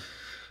sure.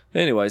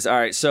 Anyways, all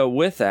right. So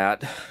with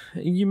that,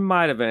 you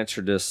might have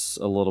answered this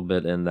a little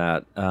bit in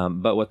that,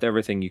 but with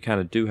everything you kind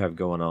of do have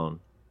going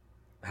on,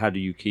 how do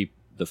you keep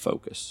the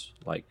focus?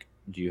 Like,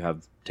 do you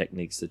have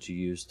techniques that you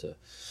use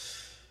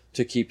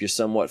to keep you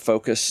somewhat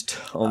focused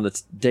on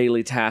the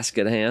daily task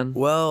at hand?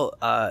 Well,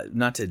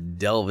 not to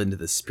delve into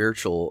the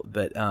spiritual,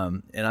 but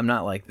and I'm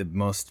not like the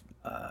most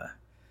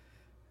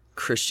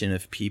Christian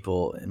of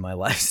people in my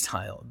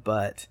lifestyle,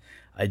 but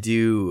I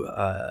do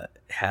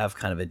have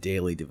kind of a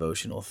daily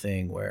devotional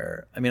thing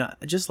where,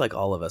 just like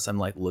all of us, I'm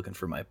like looking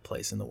for my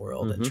place in the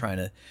world and trying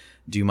to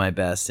do my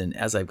best. And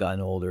as I've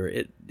gotten older,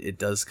 it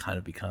does kind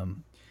of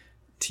become,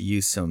 to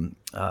use some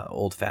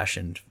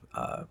old-fashioned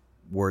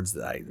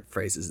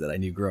phrases that I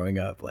knew growing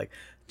up, like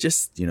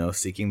just,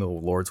 seeking the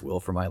Lord's will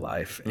for my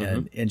life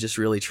and just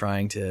really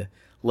trying to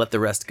let the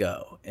rest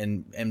go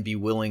and be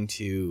willing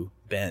to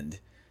bend,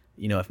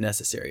 if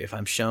necessary. If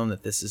I'm shown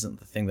that this isn't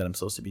the thing that I'm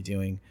supposed to be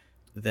doing,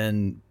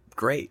 then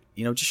great,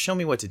 just show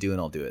me what to do and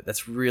I'll do it.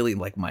 That's really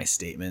like my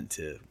statement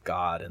to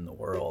God and the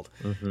world.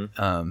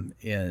 I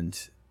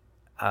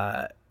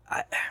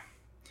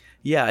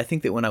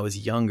think that when I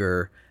was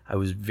younger, I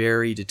was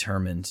very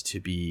determined to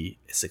be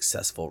a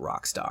successful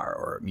rock star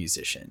or a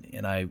musician.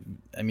 And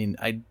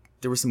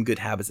there were some good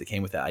habits that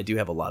came with that. I do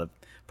have a lot of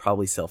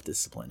probably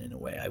self-discipline in a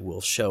way. I will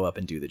show up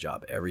and do the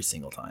job every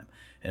single time,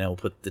 and I will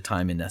put the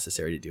time in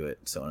necessary to do it,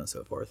 so on and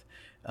so forth.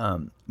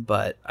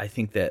 But I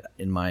think that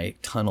in my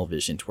tunnel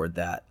vision toward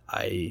that,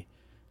 I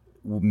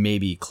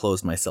maybe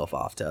closed myself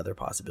off to other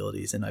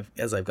possibilities. And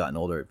as I've gotten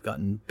older, I've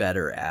gotten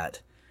better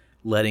at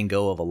letting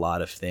go of a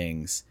lot of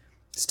things,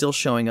 still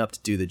showing up to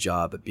do the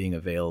job, but being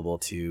available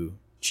to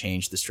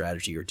change the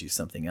strategy or do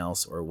something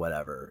else or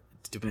whatever,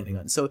 depending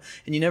on. So,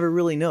 and you never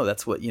really know.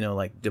 That's what,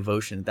 like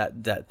devotion,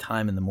 that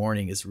time in the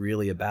morning is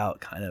really about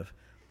kind of,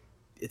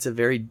 it's a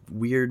very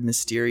weird,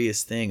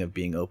 mysterious thing of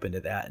being open to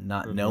that and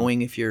not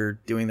knowing if you're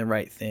doing the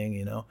right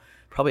thing,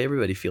 Probably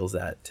everybody feels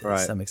that to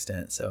some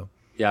extent. So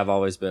yeah, I've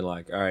always been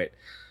like, all right,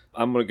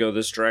 I'm going to go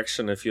this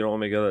direction. If you don't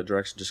want me to go that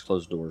direction, just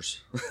close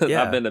doors.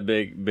 Yeah. I've been a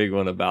big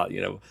one about,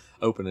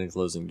 opening and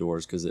closing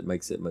doors, because it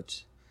makes it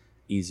much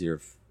easier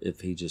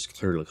if he just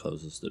clearly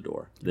closes the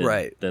door.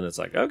 Then, Then it's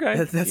like,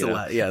 okay. That's a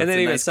lot. Yeah. And then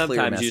even nice,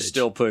 sometimes you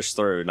still push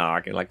through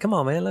knocking, like, come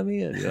on, man, let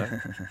me in.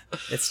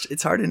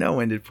 It's hard to know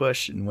when to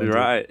push and when to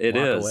walk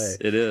away.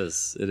 It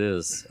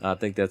is. I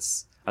think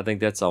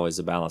that's always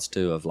a balance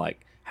too, of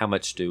like, how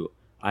much do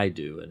I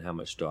do and how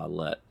much do I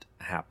let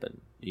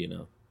happen,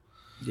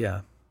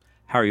 Yeah.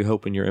 How are you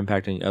hoping you're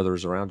impacting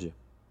others around you?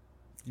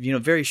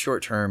 Very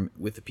short term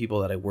with the people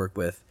that I work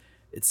with,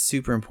 it's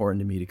super important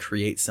to me to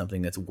create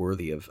something that's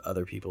worthy of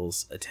other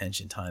people's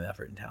attention, time,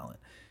 effort, and talent.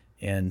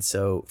 And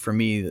so for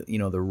me,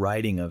 the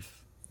writing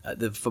of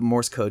the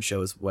Morse Code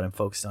show is what I'm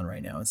focused on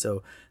right now. And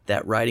so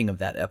that writing of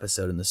that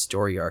episode and the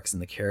story arcs and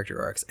the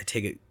character arcs, I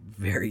take it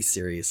very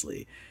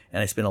seriously.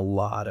 And I spend a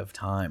lot of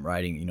time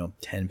writing,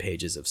 10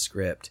 pages of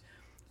script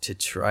to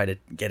try to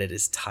get it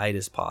as tight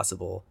as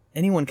possible.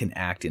 Anyone can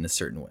act in a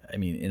certain way.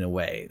 In a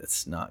way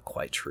that's not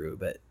quite true,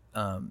 but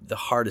the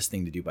hardest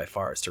thing to do by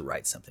far is to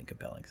write something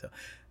compelling. So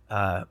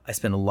I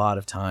spend a lot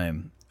of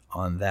time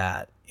on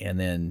that, and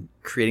then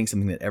creating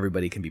something that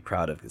everybody can be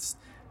proud of, because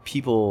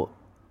people,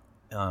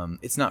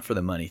 it's not for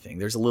the money thing.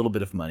 There's a little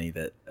bit of money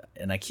that,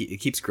 and it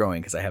keeps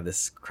growing because I have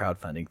this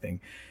crowdfunding thing,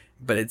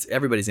 but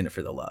everybody's in it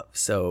for the love.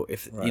 So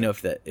if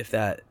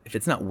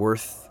it's not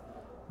worth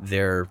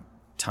their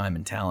time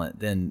and talent,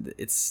 then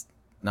it's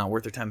not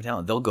worth their time and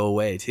talent. They'll go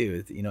away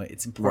too.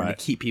 It's important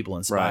to keep people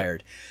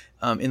inspired.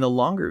 In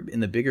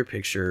the bigger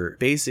picture,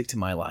 basic to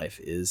my life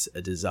is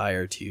a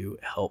desire to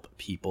help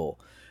people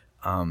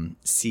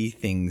see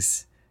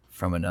things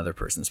from another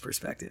person's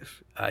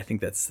perspective. I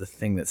think that's the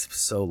thing that's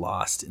so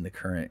lost in the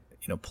current,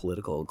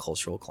 political and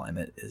cultural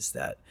climate, is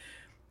that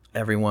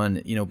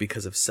everyone,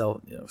 because of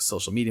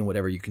social media and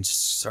whatever, you can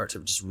start to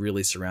just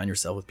really surround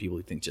yourself with people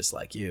who think just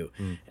like you.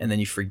 And then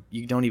you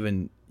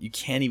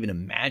can't even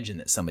imagine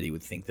that somebody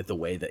would think that the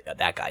way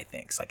that guy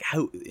thinks, like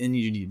how, and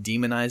you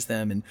demonize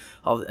them and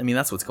all. I mean,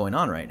 that's what's going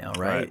on right now,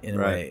 right? In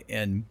a way.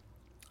 And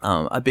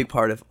a big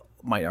part of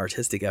my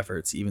artistic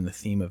efforts, even the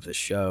theme of the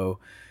show,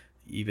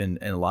 and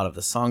a lot of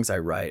the songs I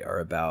write are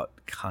about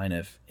kind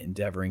of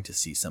endeavoring to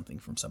see something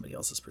from somebody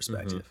else's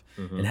perspective,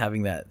 and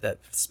having that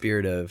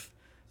spirit of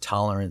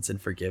tolerance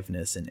and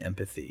forgiveness and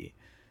empathy.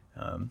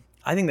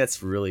 I think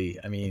that's really,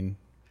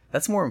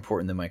 that's more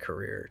important than my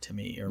career to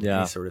me, or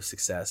any sort of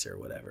success or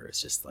whatever.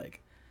 It's just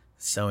like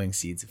sowing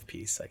seeds of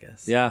peace, I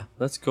guess. Yeah,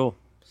 that's cool.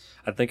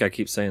 I think I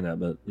keep saying that,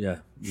 but yeah,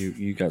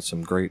 you got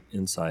some great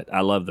insight.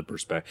 I love the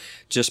perspective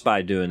just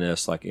by doing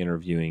this, like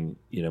interviewing,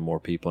 more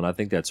people. And I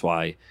think that's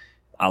why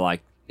I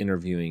like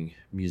interviewing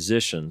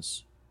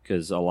musicians,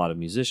 because a lot of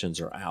musicians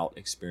are out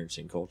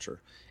experiencing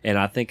culture. And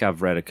I think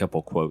I've read a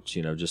couple quotes,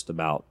 just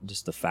about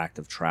just the fact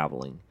of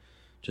traveling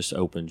just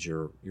opens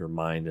your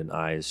mind and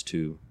eyes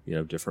to,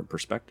 different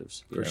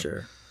perspectives. For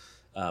sure.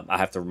 I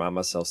have to remind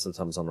myself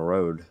sometimes on the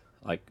road,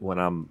 like when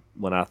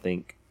I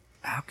think,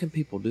 how can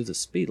people do the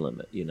speed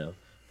limit?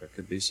 There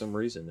could be some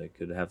reason. They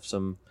could have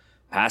some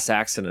past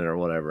accident or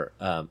whatever.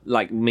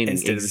 Meaning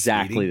Instead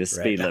exactly the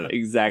speed limit.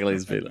 Exactly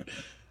the speed limit.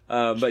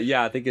 But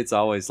yeah, I think it's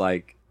always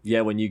like,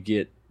 when you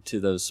get to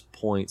those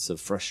points of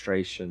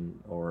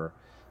frustration or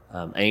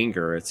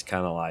anger, it's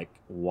kind of like,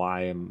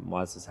 why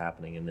is this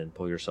happening? And then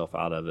pull yourself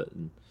out of it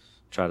and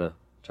try to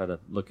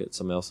look at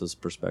somebody else's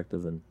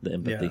perspective and the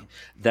empathy. Yeah.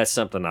 That's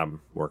something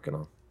I'm working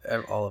on.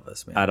 All of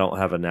us, man. I don't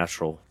have a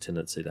natural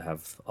tendency to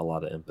have a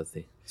lot of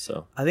empathy.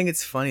 So I think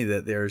it's funny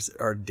that there's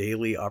our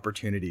daily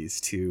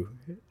opportunities to,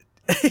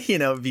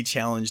 be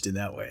challenged in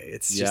that way.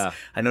 It's just,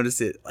 I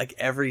notice it like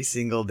every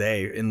single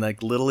day in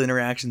like little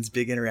interactions,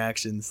 big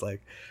interactions.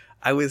 Like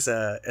I was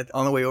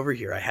on the way over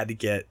here, I had to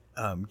get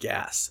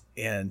gas,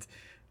 and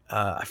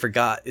I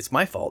forgot. It's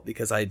my fault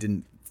because I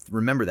didn't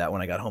remember that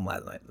when I got home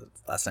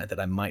last night that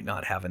I might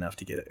not have enough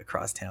to get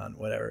across town,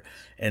 whatever.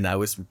 And I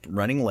was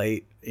running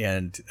late,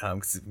 and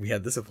cause we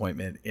had this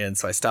appointment, and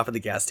so I stop at the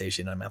gas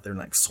station. I'm out there and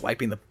like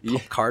swiping the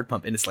card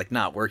pump, and it's like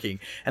not working.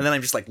 And then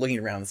I'm just like looking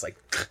around this like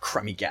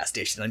crummy gas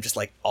station. I'm just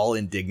like all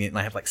indignant, and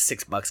I have like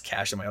 $6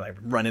 cash in my life.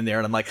 Run in there,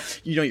 and I'm like,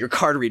 your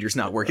card reader's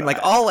not working. Like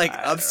all like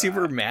I'm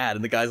super mad,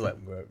 and the guy's like,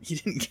 he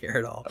didn't care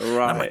at all.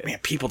 Right. I'm like, man,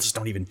 people just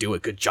don't even do a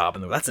good job,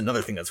 and that's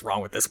another thing that's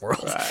wrong with this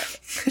world. Right.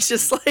 It's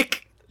just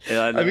like.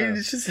 Yeah, I mean,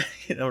 it's just,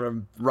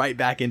 I'm right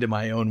back into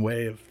my own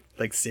way of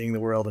like seeing the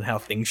world and how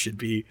things should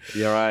be.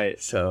 You're right.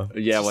 So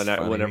yeah,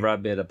 whenever I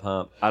bid a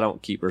pump, I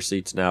don't keep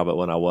receipts now, but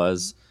when I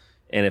was,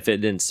 and if it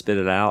didn't spit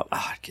it out,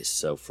 I'd get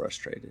so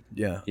frustrated.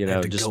 Yeah,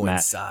 just go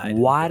inside.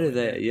 Why do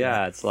they?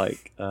 Yeah, it's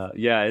like,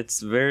 it's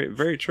very,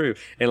 very true.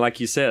 And like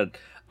you said,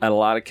 in a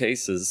lot of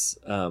cases,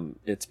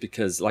 it's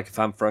because like if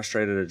I'm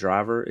frustrated at a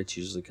driver, it's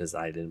usually because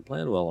I didn't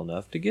plan well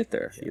enough to get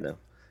there.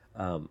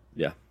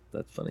 Yeah.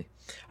 That's funny.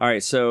 All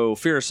right, so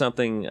fear is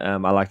something I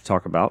like to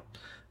talk about,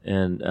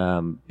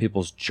 and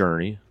people's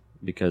journey,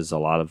 because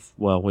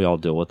we all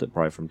deal with it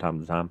probably from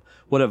time to time.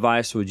 What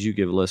advice would you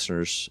give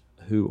listeners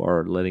who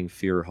are letting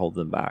fear hold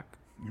them back?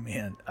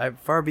 Man,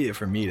 far be it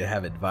from me to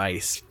have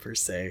advice per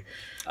se.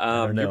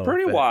 You're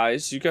pretty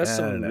wise. You got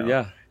some,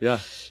 yeah.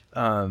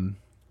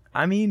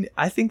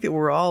 I think that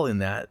we're all in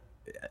that.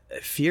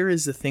 Fear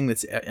is the thing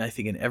that's, I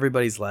think, in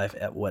everybody's life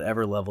at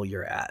whatever level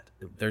you're at.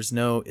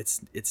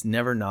 It's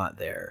never not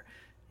there.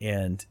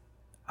 And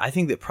I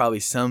think that probably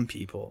some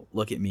people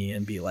look at me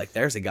and be like,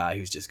 there's a guy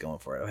who's just going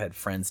for it. I've had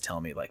friends tell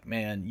me like,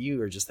 man,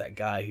 you are just that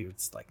guy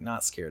who's like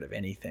not scared of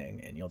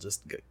anything, and you'll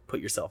just put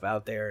yourself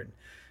out there and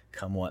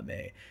come what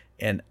may.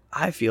 And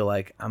I feel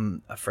like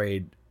I'm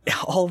afraid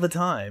all the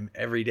time,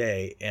 every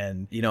day.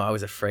 And, I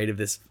was afraid of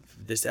this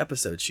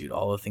episode shoot,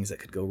 all the things that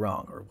could go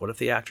wrong, or what if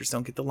the actors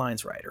don't get the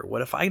lines right, or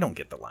what if I don't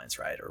get the lines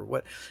right, or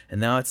what,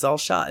 and now it's all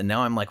shot, and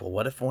now I'm like, well,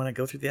 what if when I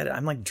go through the edit,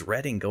 I'm like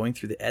dreading going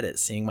through the edit,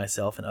 seeing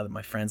myself and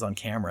my friends on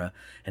camera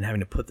and having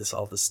to put this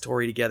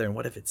story together, and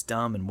what if it's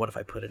dumb, and what if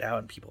I put it out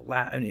and people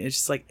laugh. I mean, it's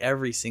just like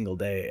every single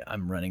day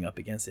I'm running up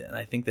against it. And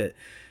I think that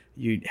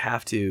you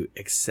have to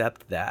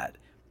accept that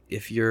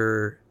if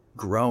you're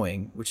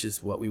growing, which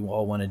is what we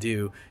all want to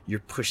do, you're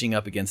pushing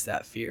up against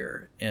that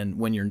fear. And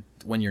when you're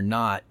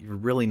not, you're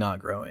really not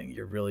growing.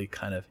 You're really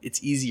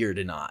it's easier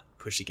to not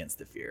push against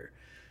the fear.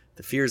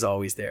 The fear is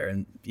always there.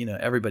 And,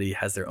 everybody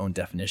has their own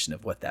definition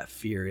of what that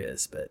fear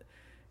is. But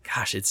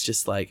gosh, it's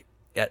just like,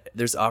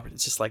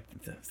 It's just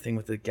like the thing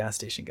with the gas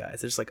station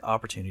guys. There's like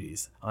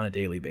opportunities on a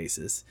daily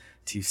basis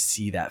to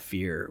see that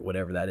fear,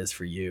 whatever that is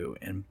for you,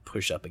 and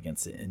push up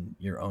against it in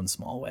your own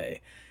small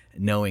way,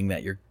 knowing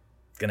that you're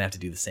gonna have to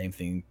do the same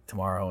thing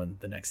tomorrow and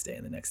the next day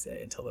and the next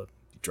day until you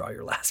draw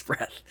your last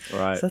breath.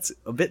 Right. So that's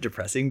a bit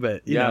depressing,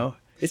 but you know,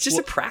 it's just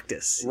a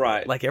practice,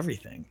 right? Like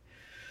everything.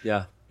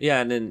 Yeah,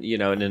 and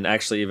then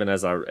actually, even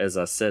as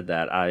I said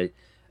that, I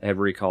have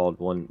recalled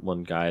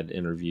one guy I'd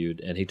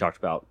interviewed, and he talked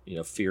about,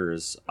 fear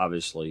is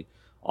obviously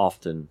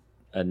often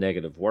a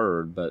negative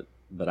word, but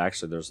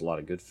actually there's a lot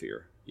of good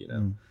fear,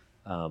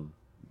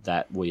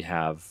 that we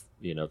have,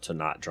 to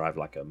not drive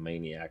like a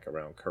maniac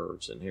around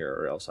curves in here,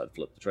 or else I'd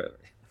flip the trailer.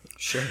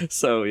 Sure.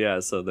 So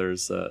there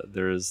is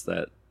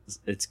that.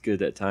 It's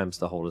good at times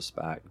to hold us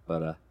back,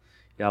 but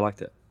I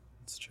liked it.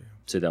 That's true.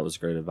 See, that was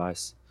great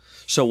advice.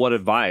 So what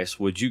advice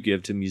would you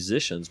give to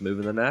musicians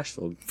moving to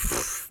Nashville?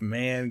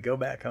 Man, go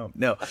back home.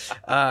 No,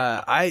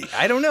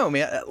 I don't know,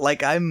 man.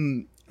 Like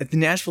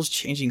Nashville's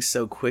changing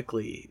so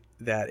quickly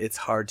that it's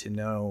hard to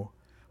know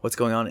what's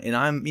going on. And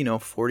I'm,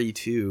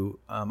 42.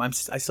 I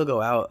still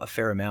go out a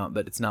fair amount,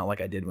 but it's not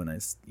like I did when I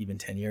was even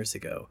 10 years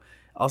ago.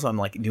 Also, I'm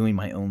like doing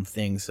my own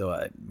thing.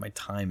 So my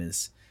time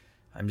it's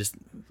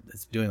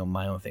doing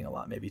my own thing a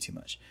lot, maybe too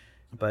much.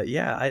 But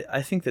yeah,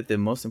 I think that the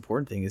most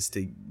important thing is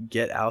to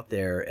get out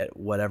there at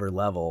whatever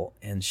level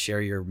and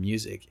share your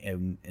music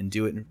and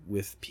do it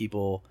with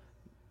people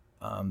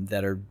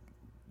that are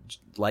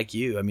like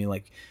you. I mean,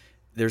 like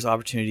there's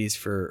opportunities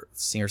for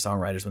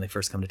singer-songwriters when they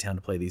first come to town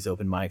to play these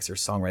open mics, or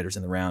songwriters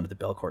in the round at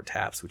the Belcourt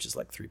Taps, which is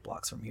like 3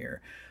 blocks from here.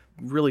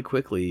 Really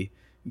quickly,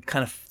 you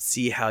kind of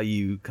see how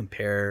you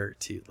compare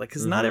to, like,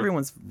 because not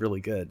everyone's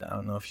really good. I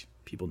don't know if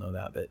people know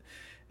that, but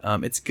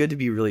it's good to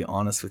be really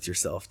honest with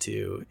yourself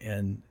too.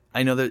 And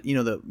I know that,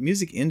 the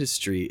music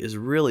industry is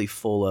really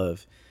full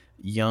of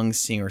young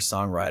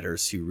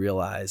singer-songwriters who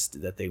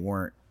realized that they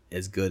weren't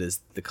as good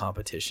as the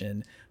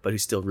competition, but who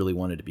still really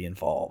wanted to be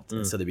involved.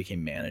 And so they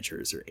became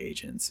managers or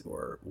agents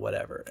or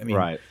whatever. I mean,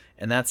 right.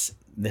 And that's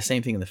the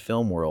same thing in the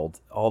film world.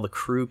 All the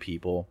crew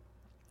people,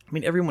 I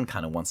mean, everyone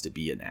kind of wants to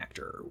be an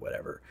actor or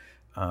whatever.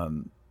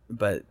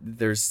 But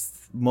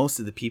there's most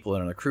of the people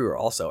on the crew are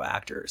also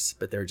actors,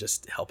 but they're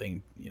just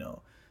helping,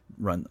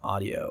 run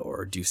audio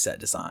or do set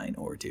design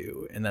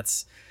and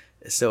that's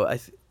so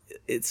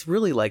it's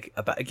really like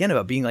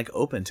about being like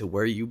open to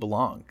where you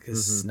belong,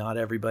 because not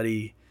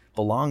everybody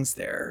belongs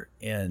there.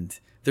 And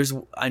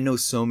I know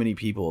so many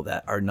people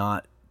that are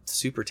not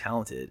super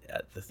talented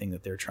at the thing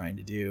that they're trying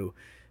to do,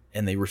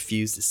 and they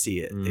refuse to see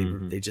it.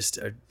 They just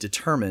are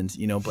determined,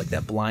 like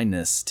that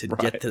blindness to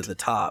get to the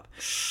top.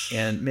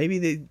 And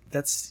maybe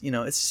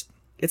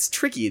it's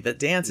tricky. That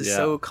dance is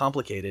so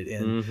complicated,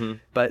 and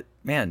but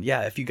man,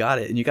 if you got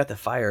it and you got the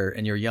fire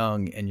and you're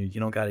young and you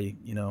don't got to,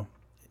 you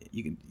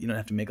don't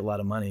have to make a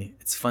lot of money.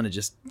 It's fun to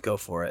just go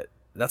for it.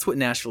 That's what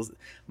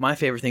my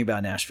favorite thing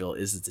about Nashville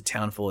is. It's a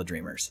town full of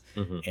dreamers.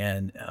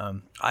 And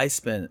I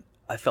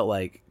felt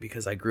like,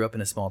 because I grew up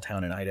in a small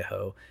town in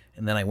Idaho,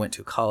 and then I went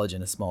to college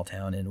in a small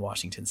town in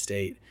Washington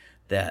State,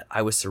 that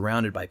I was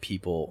surrounded by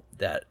people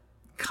that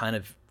kind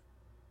of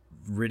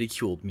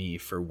ridiculed me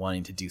for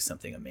wanting to do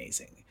something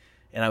amazing.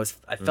 And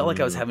I felt like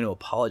I was having to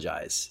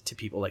apologize to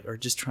people, like, or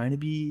just trying to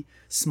be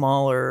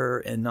smaller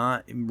and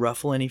not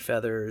ruffle any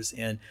feathers.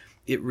 And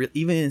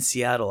even in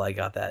Seattle, I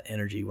got that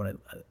energy when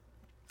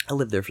I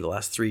lived there for the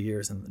last 3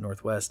 years in the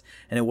Northwest.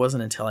 And it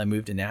wasn't until I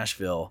moved to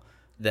Nashville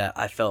that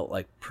I felt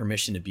like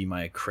permission to be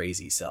my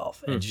crazy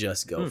self and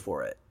just go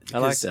for it. I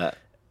like that.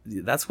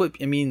 That's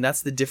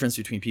that's the difference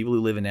between people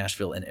who live in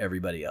Nashville and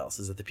everybody else,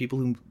 is that the people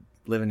who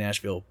live in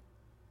Nashville,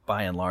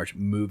 by and large,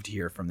 moved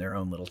here from their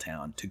own little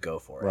town to go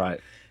for it. Right.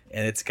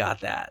 And it's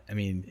got that. I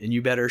mean, and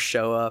you better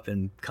show up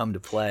and come to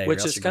play.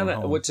 Which is kind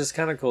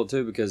of cool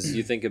too, because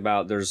you think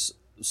about, there's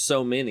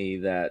so many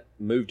that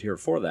moved here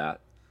for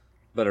that,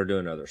 but are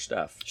doing other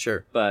stuff.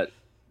 Sure. But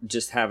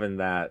just having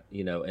that,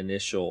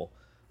 initial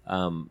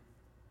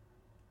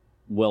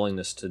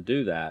willingness to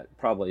do that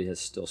probably has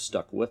still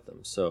stuck with them.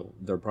 So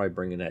they're probably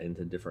bringing that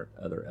into different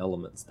other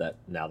elements that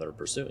now they're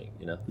pursuing.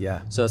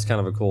 Yeah. So that's kind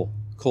of a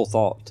cool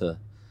thought to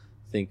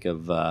think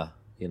of.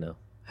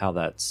 How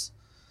that's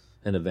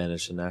an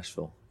advantage to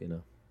Nashville,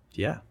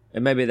 Yeah.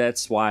 And maybe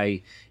that's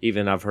why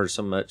even I've heard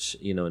so much,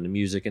 in the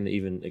music, and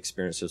even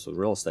experiences with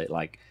real estate,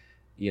 like,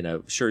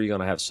 sure, you're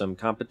going to have some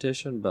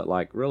competition, but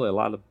like really a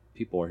lot of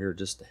people are here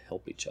just to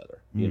help each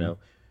other,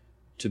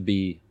 to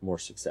be more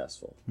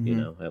successful,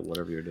 at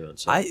whatever you're doing.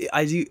 So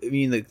I do. I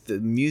mean, the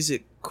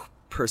music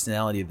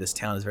personality of this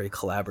town is very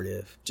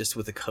collaborative, just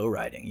with the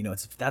co-writing.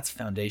 That's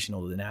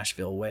foundational to the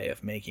Nashville way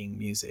of making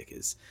music,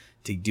 is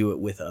to do it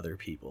with other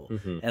people.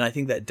 And I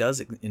think that does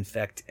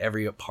infect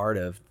every part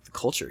of the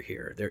culture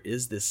here. There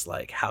is this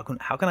like, how can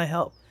I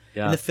help?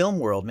 Yeah. In the film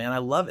world, man, I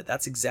love it.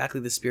 That's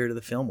exactly the spirit of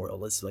the film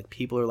world. It's like,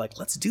 people are like,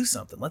 let's do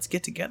something. Let's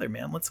get together,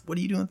 man. What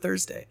are you doing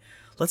Thursday?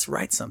 Let's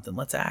write something.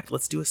 Let's act.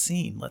 Let's do a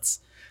scene. Let's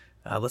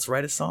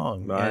write a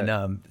song. Right.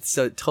 And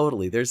so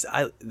totally,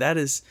 that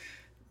is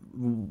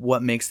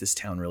what makes this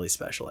town really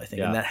special, I think.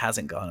 Yeah. And that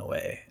hasn't gone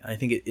away. I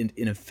think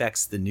it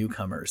affects the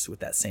newcomers with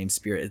that same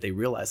spirit. They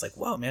realize like,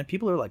 whoa, man,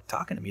 people are like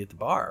talking to me at the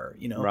bar,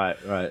 you know? Right.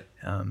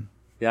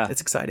 Yeah.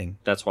 It's exciting.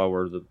 That's why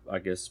we're I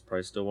guess,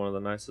 probably still one of the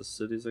nicest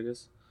cities, I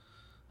guess.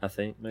 I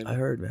think, maybe. I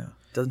heard, yeah.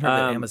 Doesn't hurt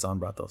that Amazon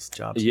brought those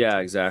jobs. Yeah,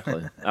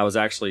 exactly.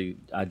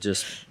 I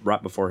just,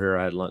 right before here,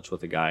 I had lunch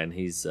with a guy, and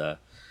he's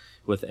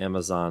with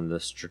Amazon, the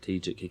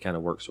strategic, he kind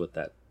of works with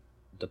that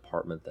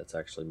department that's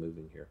actually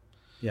moving here.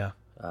 Yeah.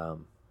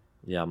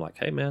 Yeah, I'm like,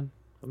 hey, man,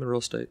 I'm in real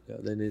estate. Yeah,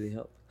 they need any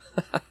help.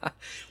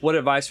 What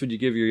advice would you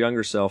give your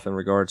younger self in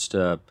regards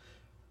to,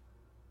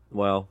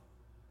 well,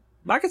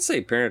 I could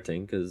say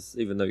parenting, because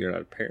even though you're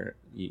not a parent,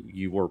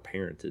 you were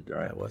parented,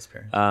 right? I was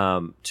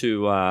parented.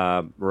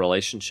 To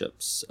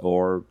relationships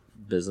or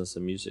business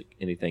and music,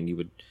 anything you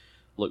would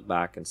look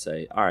back and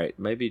say, all right,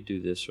 maybe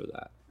do this or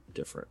that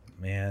different.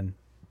 Man,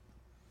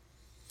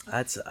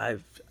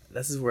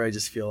 this is where I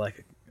just feel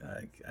like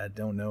I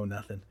don't know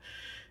nothing.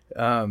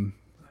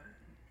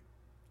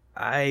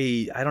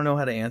 I don't know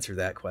how to answer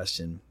that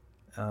question.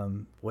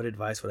 What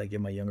advice would I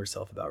give my younger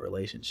self about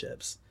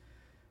relationships?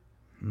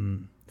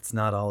 It's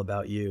not all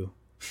about you.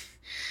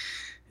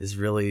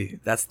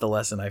 That's the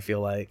lesson I feel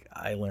like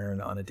I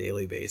learn on a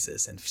daily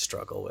basis and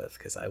struggle with,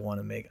 because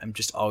I'm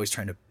just always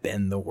trying to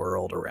bend the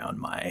world around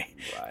my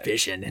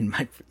vision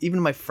and even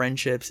my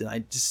friendships. And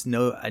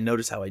I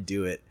notice how I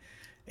do it.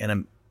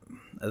 And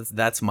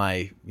that's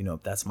my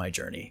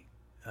journey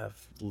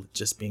of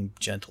just being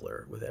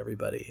gentler with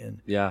everybody.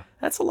 And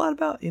that's a lot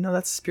about,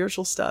 that's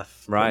spiritual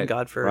stuff. Right. Putting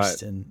God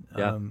first. Right.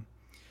 And,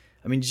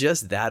 I mean,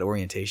 just that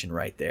orientation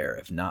right there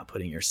of not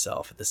putting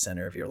yourself at the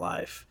center of your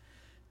life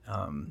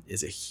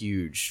is a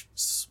huge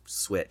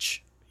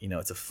switch.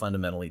 It's a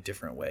fundamentally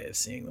different way of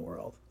seeing the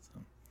world. So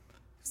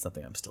it's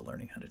something I'm still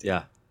learning how to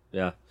do.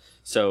 Yeah.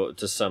 So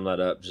to sum that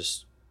up,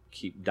 just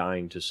keep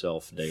dying to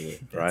self daily,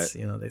 right?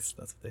 That's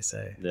what they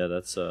say. Yeah,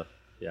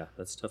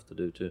 that's tough to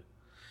do too.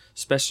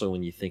 Especially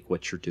when you think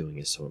what you're doing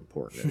is so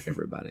important that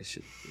everybody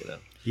should,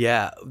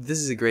 Yeah, this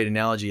is a great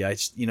analogy.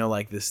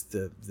 Like this,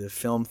 the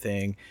film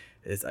thing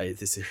is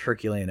this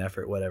Herculean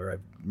effort, whatever. I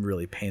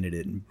really painted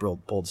it in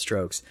bold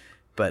strokes.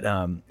 But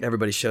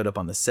everybody showed up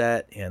on the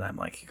set, and I'm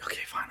like,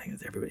 okay, finally,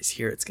 everybody's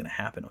here. It's going to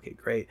happen. Okay,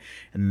 great.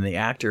 And then the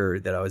actor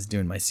that I was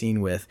doing my scene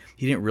with,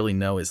 he didn't really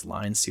know his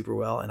lines super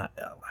well. And I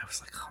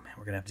was like, oh, man,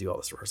 we're going to have to do all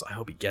this rehearsal. I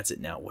hope he gets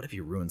it now. What if he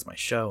ruins my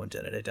show? And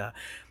da-da-da-da.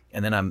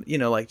 And then I'm,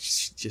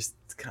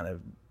 just kind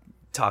of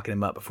talking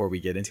him up before we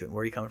get into it.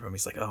 Where are you coming from?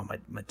 He's like, oh,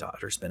 my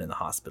daughter's been in the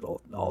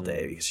hospital all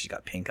day because she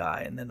got pink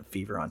eye and then a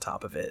fever on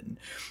top of it. And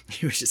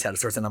he was just had a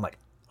sore. And I'm like,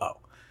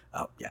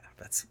 oh yeah,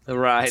 that's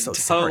right. So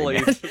totally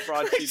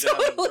brought you down.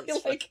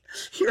 Totally, like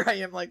here I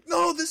am, like,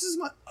 no, this is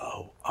my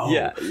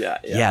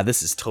yeah.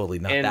 This is totally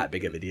not that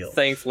big of a deal.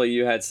 Thankfully,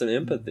 you had some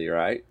empathy,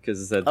 right?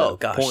 Because at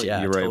that point,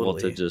 you were able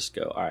to just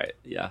go, all right,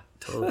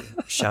 totally.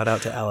 Shout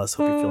out to Alice.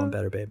 Hope you're feeling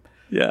better, babe.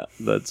 Yeah,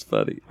 that's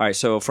funny. All right,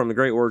 so from the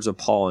great words of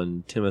Paul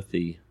in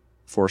Timothy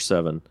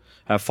 4:7,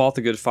 I've fought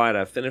the good fight.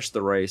 I've finished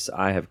the race.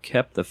 I have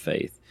kept the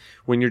faith.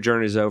 When your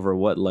journey's over,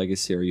 what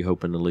legacy are you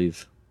hoping to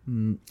leave?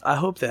 I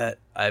hope that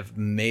I've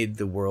made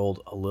the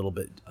world a little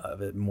bit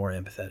of a more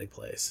empathetic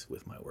place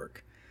with my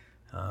work.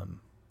 I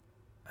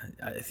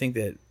think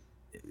that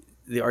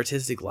the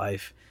artistic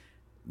life,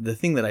 the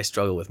thing that I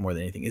struggle with more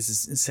than anything is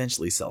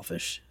essentially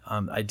selfish.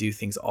 I do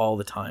things all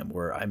the time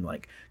where I'm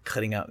like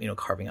carving out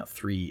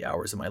 3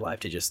 hours of my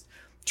life to just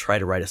try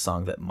to write a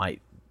song that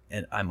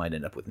I might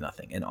end up with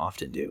nothing, and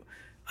often do.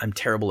 I'm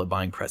terrible at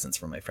buying presents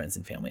for my friends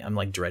and family. I'm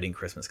like dreading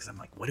Christmas because I'm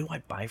like, what do I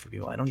buy for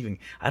people? I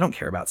don't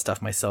care about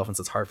stuff myself, and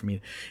so it's hard for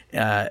me.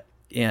 But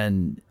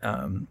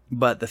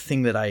the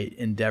thing that I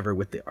endeavor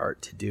with the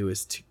art to do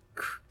is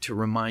to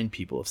remind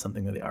people of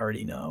something that they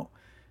already know,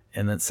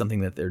 and that's something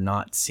that they're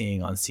not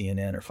seeing on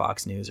CNN or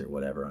Fox News or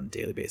whatever on a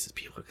daily basis.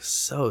 People are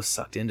so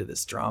sucked into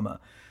this drama,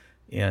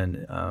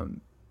 and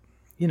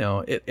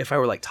if I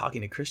were like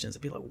talking to Christians,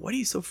 I'd be like, what are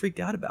you so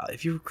freaked out about?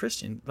 If you're a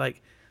Christian,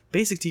 like,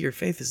 basic to your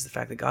faith is the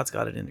fact that God's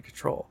got it under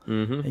control,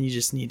 and you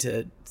just need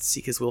to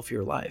seek His will for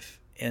your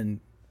life and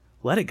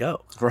let it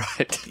go.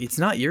 Right. It's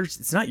not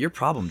your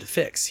problem to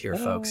fix here,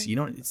 folks. You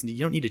don't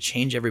need to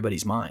change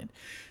everybody's mind.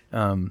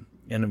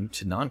 And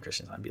to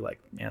non-Christians, I'd be like,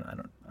 man, I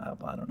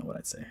don't know what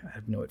I'd say. I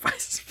have no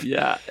advice.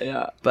 Yeah.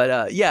 But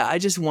I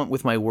just want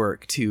with my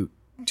work to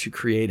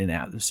create an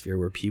atmosphere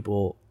where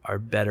people are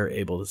better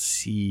able to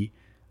see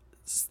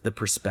the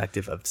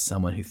perspective of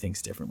someone who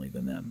thinks differently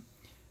than them,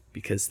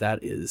 because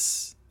that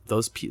is.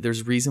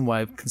 There's a reason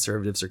why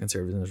conservatives are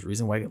conservatives, and there's a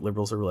reason why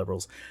liberals are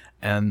liberals,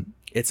 and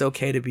it's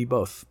okay to be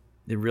both.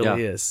 It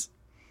really is.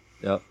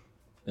 Yep.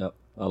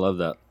 I love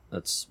that.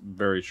 That's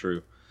very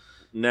true.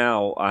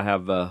 Now I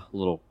have a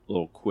little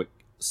quick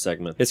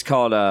segment. It's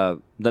called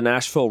the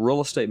Nashville Real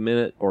Estate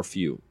Minute or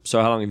Few.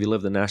 So how long have you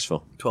lived in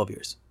Nashville? 12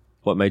 years.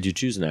 What made you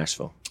choose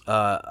Nashville?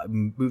 I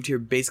moved here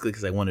basically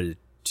because I wanted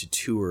to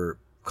tour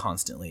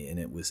constantly, and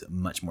it was a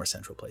much more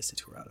central place to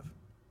tour out of.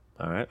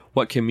 All right.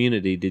 What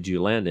community did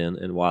you land in,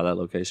 and why that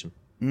location?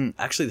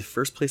 Actually, the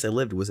first place I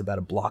lived was about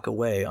a block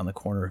away on the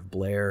corner of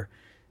Blair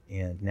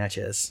and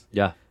Natchez.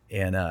 Yeah.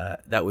 And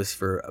that was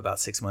for about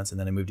 6 months. And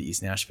then I moved to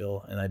East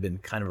Nashville, and I've been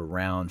kind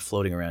of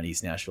floating around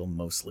East Nashville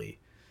mostly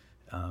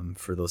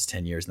for those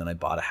 10 years. And then I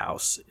bought a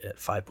house at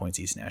 5 Points,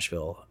 East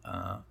Nashville,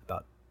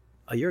 about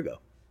a year ago.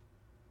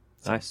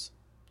 Nice.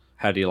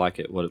 How do you like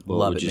it? What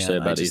would you say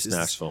about East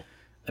Nashville?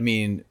 I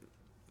mean,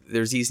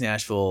 there's East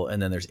Nashville,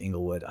 and then there's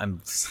Inglewood. I'm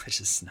such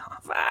a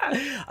snob.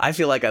 I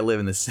feel like I live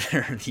in the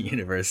center of the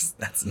universe.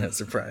 That's no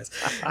surprise.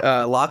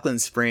 Lachlan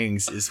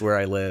Springs is where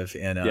I live,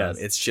 and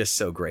it's just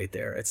so great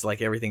there. It's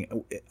like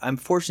everything. I'm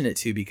fortunate,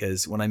 too,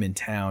 because when I'm in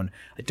town,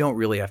 I don't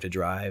really have to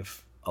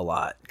drive a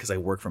lot because I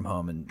work from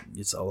home, and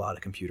it's a lot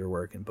of computer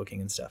work and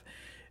booking and stuff.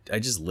 I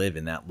just live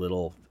in that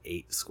little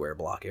 8-square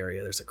block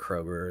area. There's a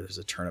Kroger. There's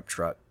a turnip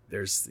truck.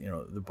 There's,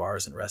 the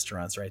bars and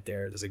restaurants right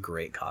there. There's a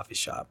great coffee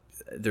shop.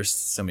 There's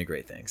so many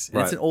great things. And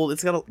right.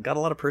 It's got a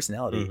lot of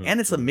personality,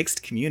 and it's a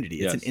mixed community.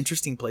 It's an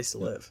interesting place to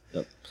live.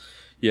 Yep.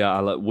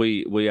 Yeah,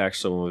 we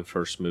actually, when we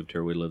first moved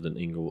here, we lived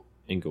in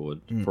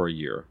Inglewood for a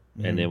year,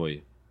 and then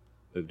we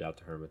moved out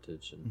to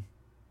Hermitage, and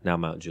now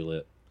Mount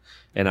Juliet.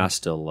 And I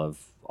still love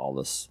all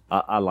this.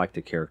 I like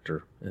the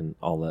character and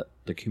all that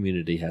the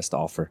community has to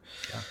offer.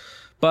 Yeah.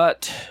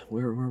 But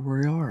we're where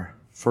we are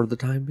for the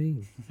time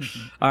being.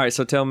 All right,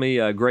 so tell me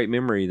a great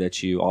memory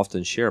that you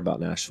often share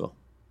about Nashville.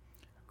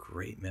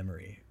 Great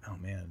memory. Oh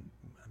man,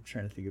 I'm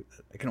trying to think of.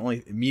 I can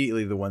only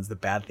immediately the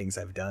bad things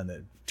I've done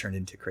that turned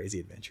into crazy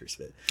adventures.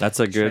 But that's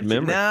a good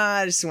memory.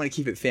 I just want to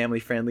keep it family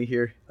friendly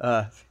here.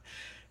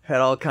 Had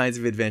all kinds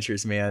of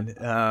adventures,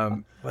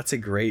 man. What's a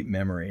great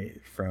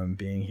memory from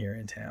being here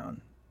in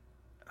town?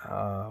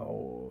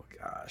 Oh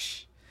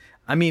gosh.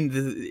 I mean,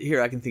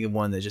 here I can think of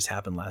one that just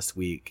happened last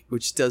week,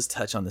 which does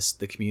touch on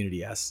the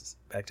community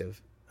aspect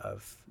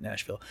of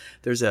Nashville.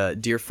 There's a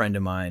dear friend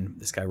of mine,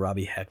 this guy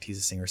Robbie Hecht. He's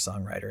a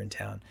singer-songwriter in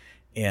town,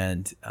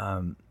 and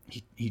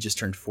he just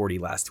turned 40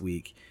 last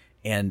week,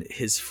 and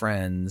his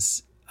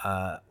friends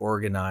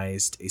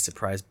organized a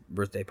surprise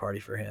birthday party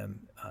for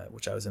him,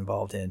 which I was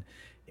involved in.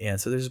 And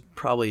so there's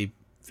probably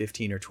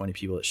 15 or 20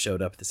 people that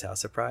showed up at this house.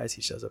 Surprise,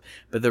 he shows up.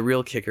 But the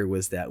real kicker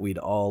was that we'd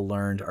all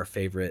learned our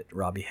favorite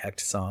Robbie Hecht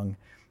song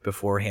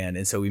beforehand,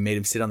 and so we made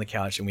him sit on the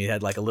couch, and we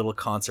had like a little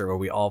concert where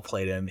we all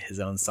played him his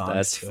own songs.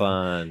 That's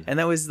fun. And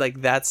that was like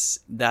that's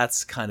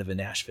kind of a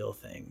Nashville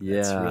thing. Yeah,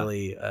 that's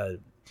really a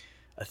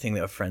thing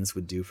that friends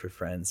would do for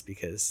friends,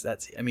 because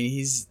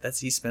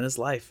he spent his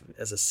life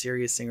as a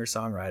serious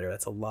singer-songwriter.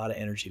 That's a lot of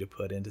energy to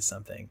put into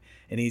something,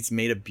 and he's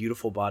made a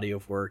beautiful body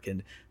of work.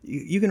 And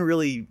you can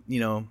really,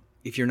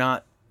 if your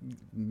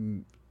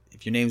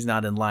name's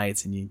not in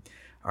lights and you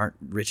aren't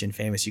rich and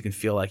famous, you can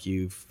feel like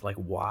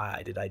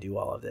why did I do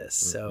all of this?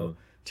 So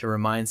to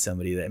remind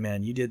somebody that,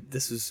 man,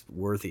 this was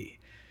worthy,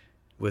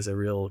 was a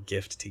real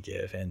gift to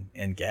give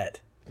and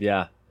get.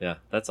 Yeah,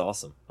 that's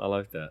awesome. I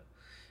like that.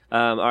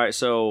 All right,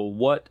 so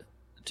what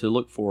to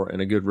look for in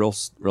a good real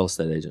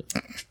estate agent?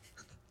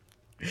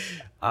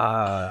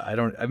 I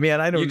don't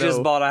know. You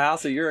just bought a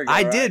house a year ago.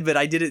 I did, but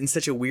I did it in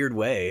such a weird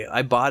way.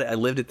 I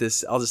lived at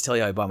this. I'll just tell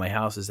you how I bought my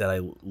house is that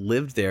I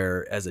lived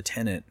there as a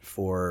tenant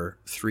for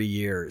 3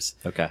 years.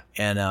 Okay.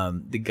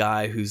 And the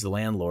guy who's the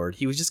landlord,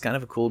 he was just kind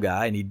of a cool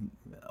guy, and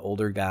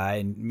older guy,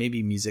 and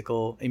maybe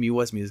musical. I mean, he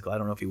was musical. I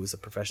don't know if he was a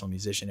professional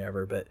musician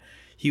ever, but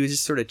he was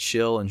just sort of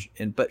chill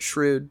and but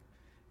shrewd.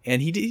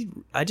 And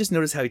I just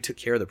noticed how he took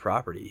care of the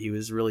property. He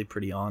was really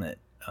pretty on it.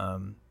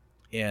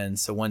 And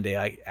so one day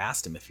I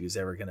asked him if he was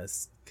ever going to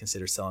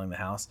consider selling the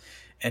house,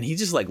 and he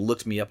just like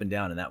looked me up and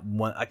down, and that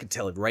one, I could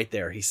tell it right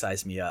there. He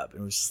sized me up,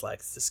 and it was just like,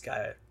 this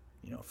guy,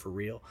 for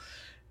real.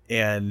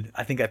 And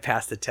I think I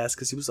passed the test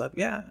because he was like,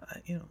 yeah,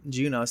 in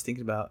June I was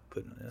thinking about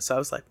putting it. So I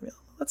was like, well,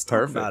 let's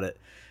talk about it,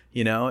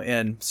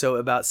 And so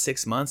about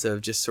 6 months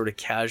of just sort of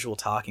casual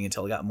talking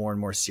until it got more and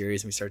more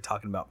serious, and we started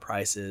talking about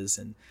prices,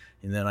 and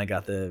then I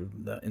got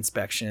the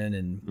inspection,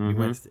 and we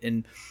went,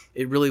 and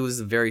it really was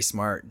a very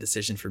smart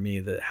decision for me.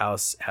 The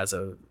house has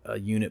a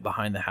unit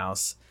behind the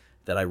house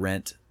that I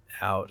rent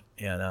out,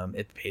 and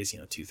it pays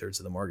 2/3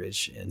 of the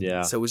mortgage,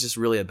 and so it was just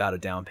really about a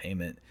down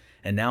payment.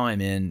 And now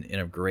I'm in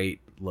a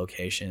great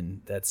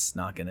location that's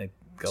not going to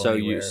go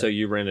anywhere. So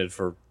you rented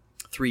for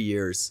 3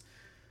 years.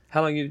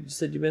 How long you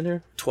said you've been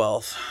here?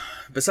 12.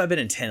 But so I've been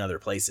in 10 other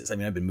places. I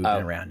mean, I've been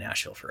moving around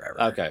Nashville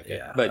forever. Okay.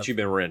 Yeah. But you've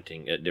been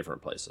renting at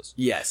different places.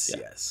 Yes.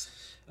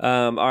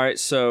 All right.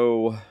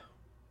 So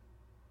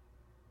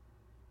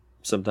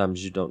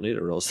sometimes you don't need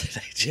a real estate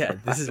agent. Yeah.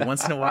 This is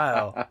once in a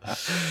while.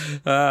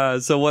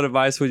 So what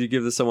advice would you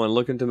give to someone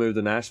looking to move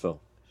to Nashville?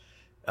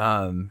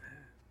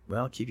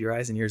 Well, keep your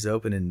eyes and ears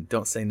open, and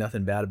don't say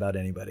nothing bad about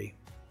anybody.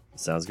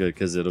 Sounds good,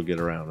 because it'll get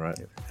around, right?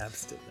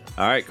 Absolutely.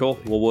 All right, cool.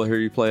 Well, we'll hear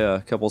you play a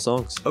couple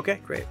songs. Okay,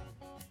 great.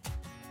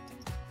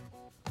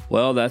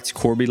 Well, that's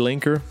Corby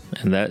Linker,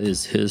 and that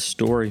is his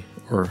story,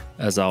 or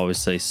as I always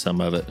say, some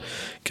of it,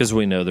 because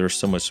we know there's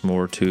so much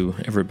more to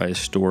everybody's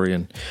story,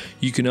 and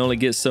you can only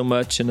get so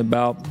much in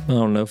about,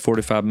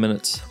 45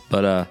 minutes.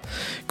 But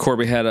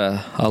Corby had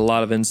a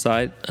lot of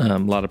insight, a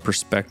lot of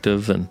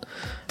perspective, and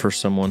for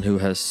someone who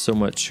has so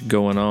much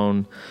going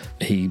on,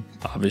 he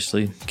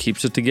obviously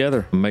keeps it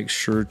together. Make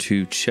sure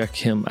to check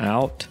him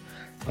out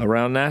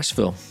around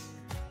Nashville.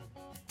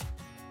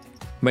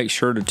 Make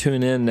sure to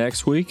tune in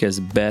next week as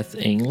Beth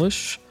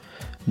English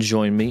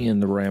join me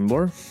in the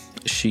Rambler.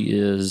 She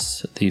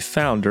is the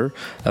founder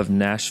of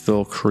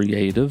Nashville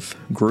Creative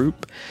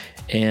Group,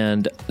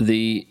 and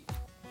the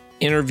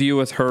interview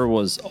with her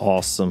was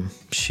awesome.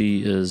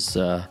 She is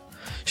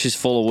she's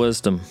full of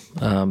wisdom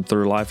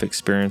through life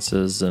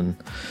experiences, and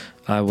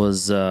I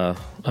was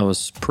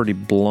pretty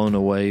blown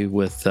away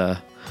with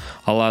a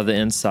lot of the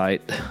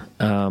insight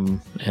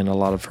and a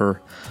lot of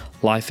her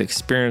life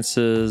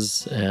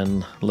experiences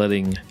and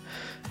letting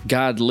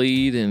God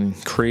lead and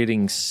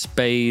creating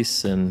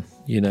space and,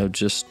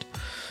 just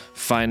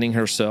finding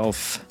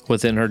herself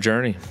within her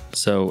journey.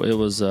 So it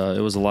was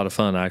a lot of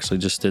fun. I actually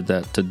just did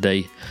that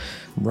today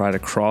right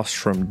across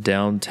from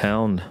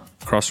downtown,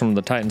 across from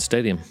the Titan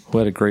Stadium. We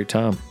had a great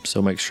time.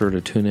 So make sure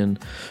to tune in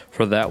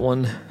for that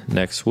one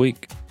next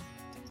week.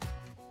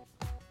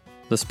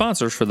 The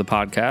sponsors for the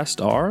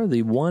podcast are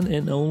the one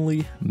and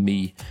only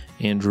me,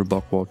 Andrew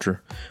Buckwalter,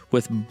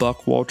 with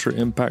Buckwalter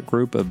Impact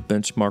Group of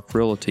Benchmark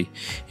Realty.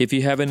 If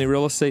you have any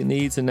real estate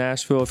needs in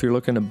Nashville, if you're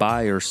looking to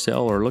buy or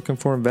sell or looking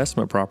for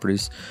investment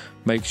properties,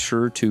 make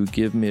sure to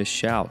give me a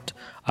shout.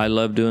 I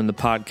love doing the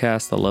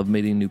podcast. I love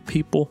meeting new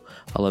people.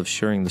 I love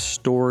sharing the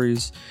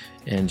stories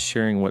and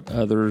sharing what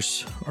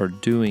others are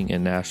doing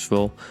in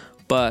Nashville.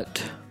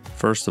 But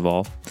first of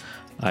all,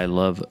 I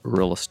love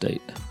real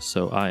estate,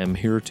 so I am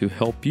here to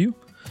help you.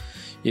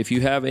 If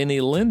you have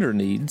any lender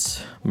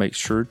needs, make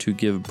sure to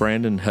give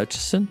Brandon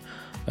Hutchison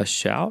a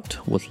shout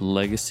with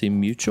Legacy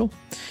Mutual.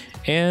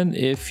 And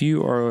if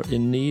you are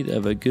in need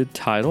of a good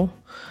title,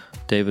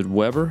 David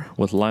Weber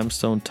with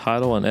Limestone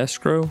Title and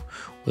Escrow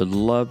would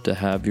love to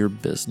have your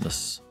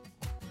business.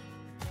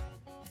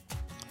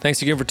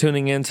 Thanks again for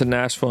tuning in to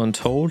Nashville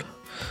Untold.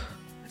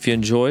 If you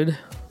enjoyed,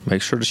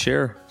 make sure to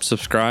share,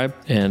 subscribe,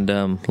 and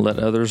let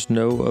others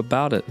know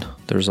about it.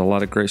 There's a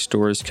lot of great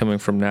stories coming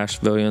from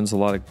Nashvillians, a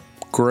lot of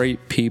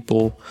great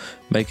people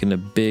making a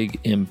big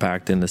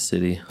impact in the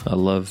city. I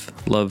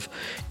love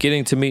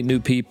getting to meet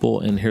new people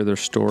and hear their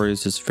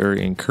stories. It's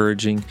very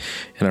encouraging,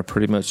 and I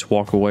pretty much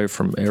walk away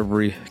from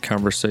every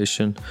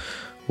conversation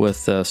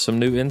with some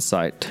new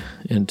insight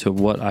into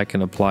what I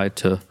can apply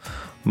to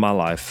my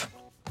life.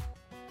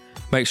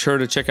 Make sure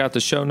to check out the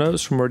show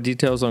notes for more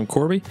details on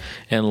Corby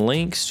and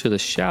links to the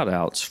shout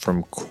outs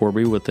from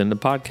Corby within the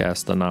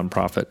podcast, the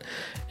nonprofit,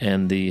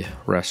 and the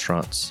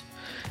restaurants.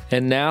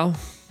 And now,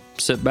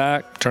 sit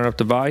back, turn up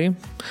the volume,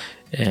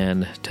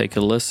 and take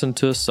a listen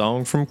to a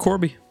song from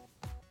Corby.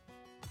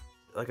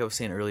 Like I was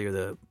saying earlier,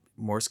 the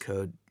Morse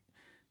Code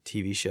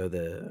TV show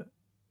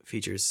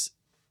features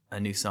a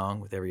new song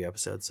with every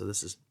episode. So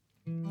this is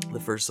the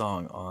first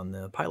song on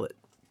the pilot.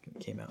 It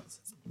came out.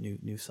 It's a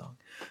new song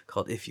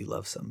called If You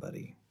Love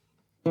Somebody.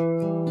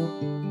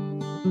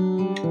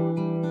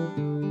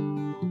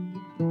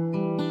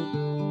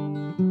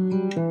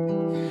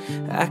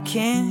 I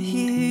can't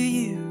hear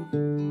you.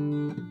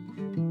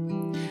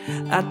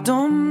 I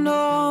don't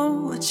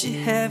know what you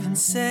haven't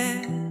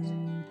said.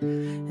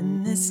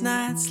 And it's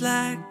nights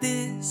like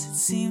this, it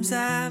seems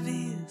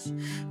obvious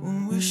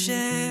when we're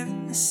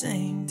sharing the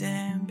same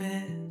damn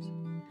bed.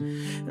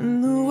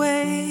 And the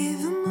way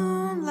the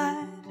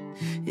moonlight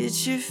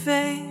hits your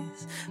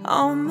face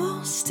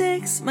almost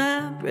takes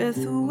my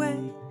breath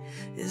away.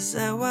 As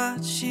I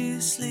watch you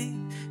sleep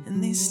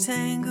in these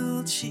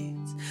tangled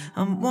sheets,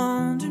 I'm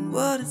wondering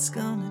what it's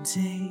gonna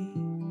take.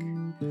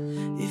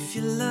 If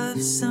you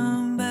love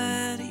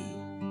somebody,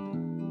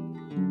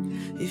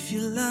 if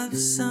you love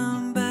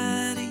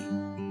somebody,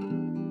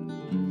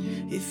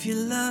 if you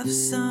love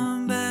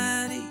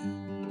somebody,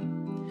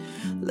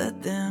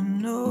 let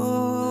them know.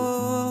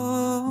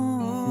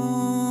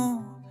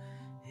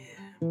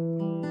 Yeah.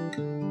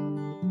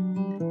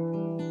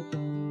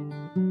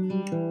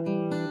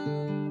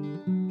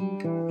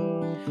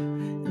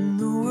 And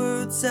the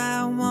words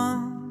I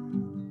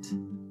want,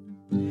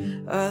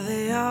 are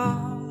they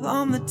all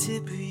on the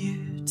tip of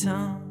your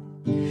tongue?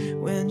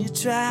 When you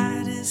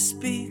try to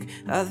speak,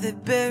 are they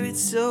buried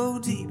so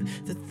deep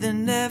that they're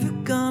never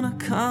gonna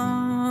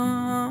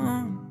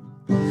come?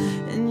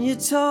 And you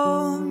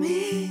told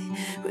me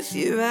with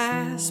your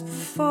eyes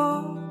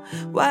before,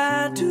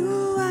 why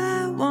do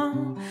I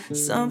want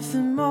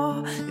something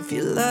more? If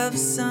you love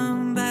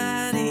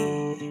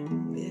somebody,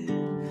 yeah.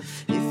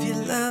 If you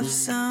love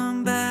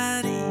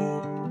somebody,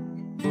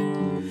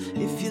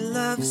 if you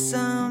love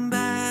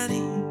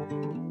somebody,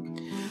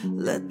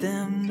 let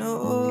them know,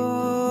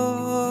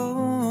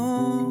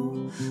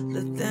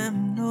 let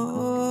them know,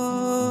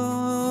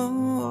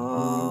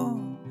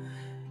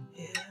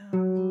 yeah.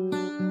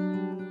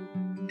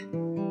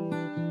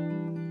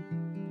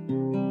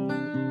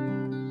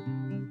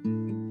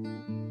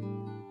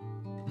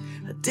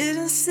 I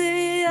didn't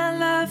say I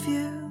love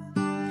you,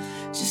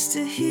 just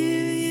to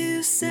hear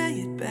you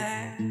say it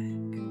back.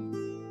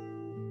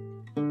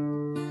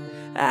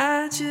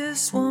 I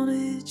just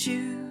wanted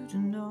you to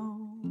know.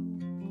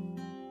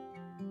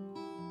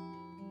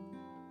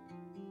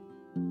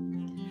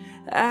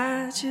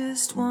 I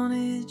just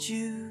wanted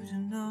you to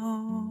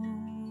know.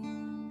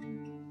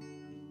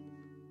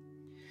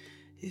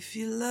 If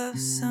you love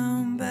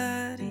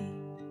somebody,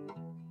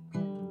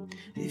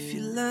 if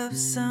you love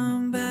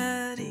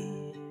somebody,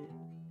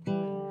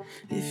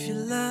 if you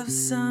love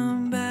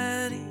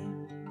somebody,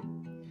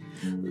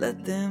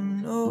 let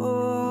them know.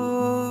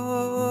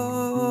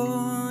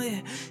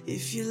 Yeah.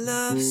 If you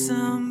love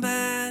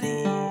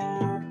somebody,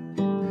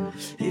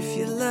 if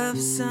you love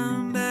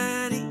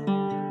somebody,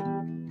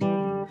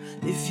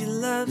 if you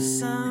love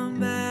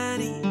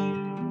somebody,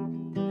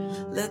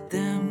 let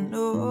them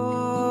know.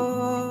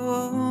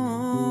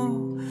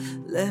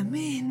 Let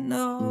me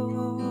know.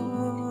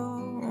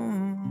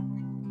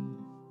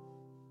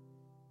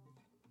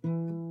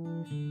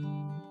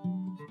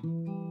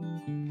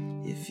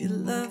 If you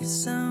love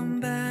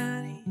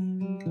somebody,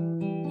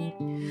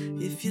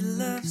 if you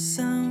love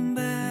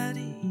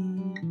somebody,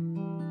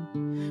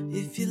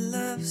 if you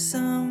love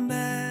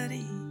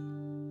somebody.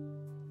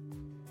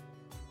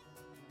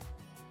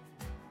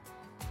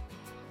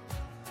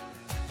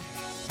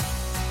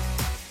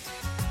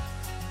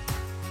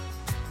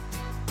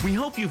 We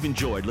hope you've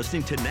enjoyed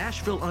listening to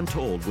Nashville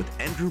Untold with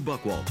Andrew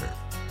Buckwalter.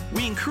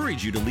 We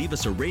encourage you to leave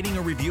us a rating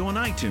or review on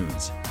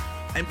iTunes.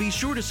 And be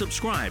sure to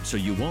subscribe so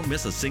you won't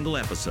miss a single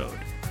episode.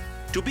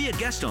 To be a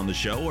guest on the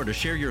show or to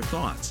share your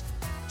thoughts,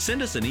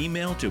 send us an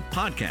email to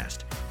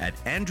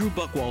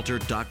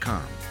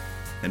podcast@andrewbuckwalter.com.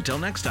 Until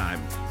next time,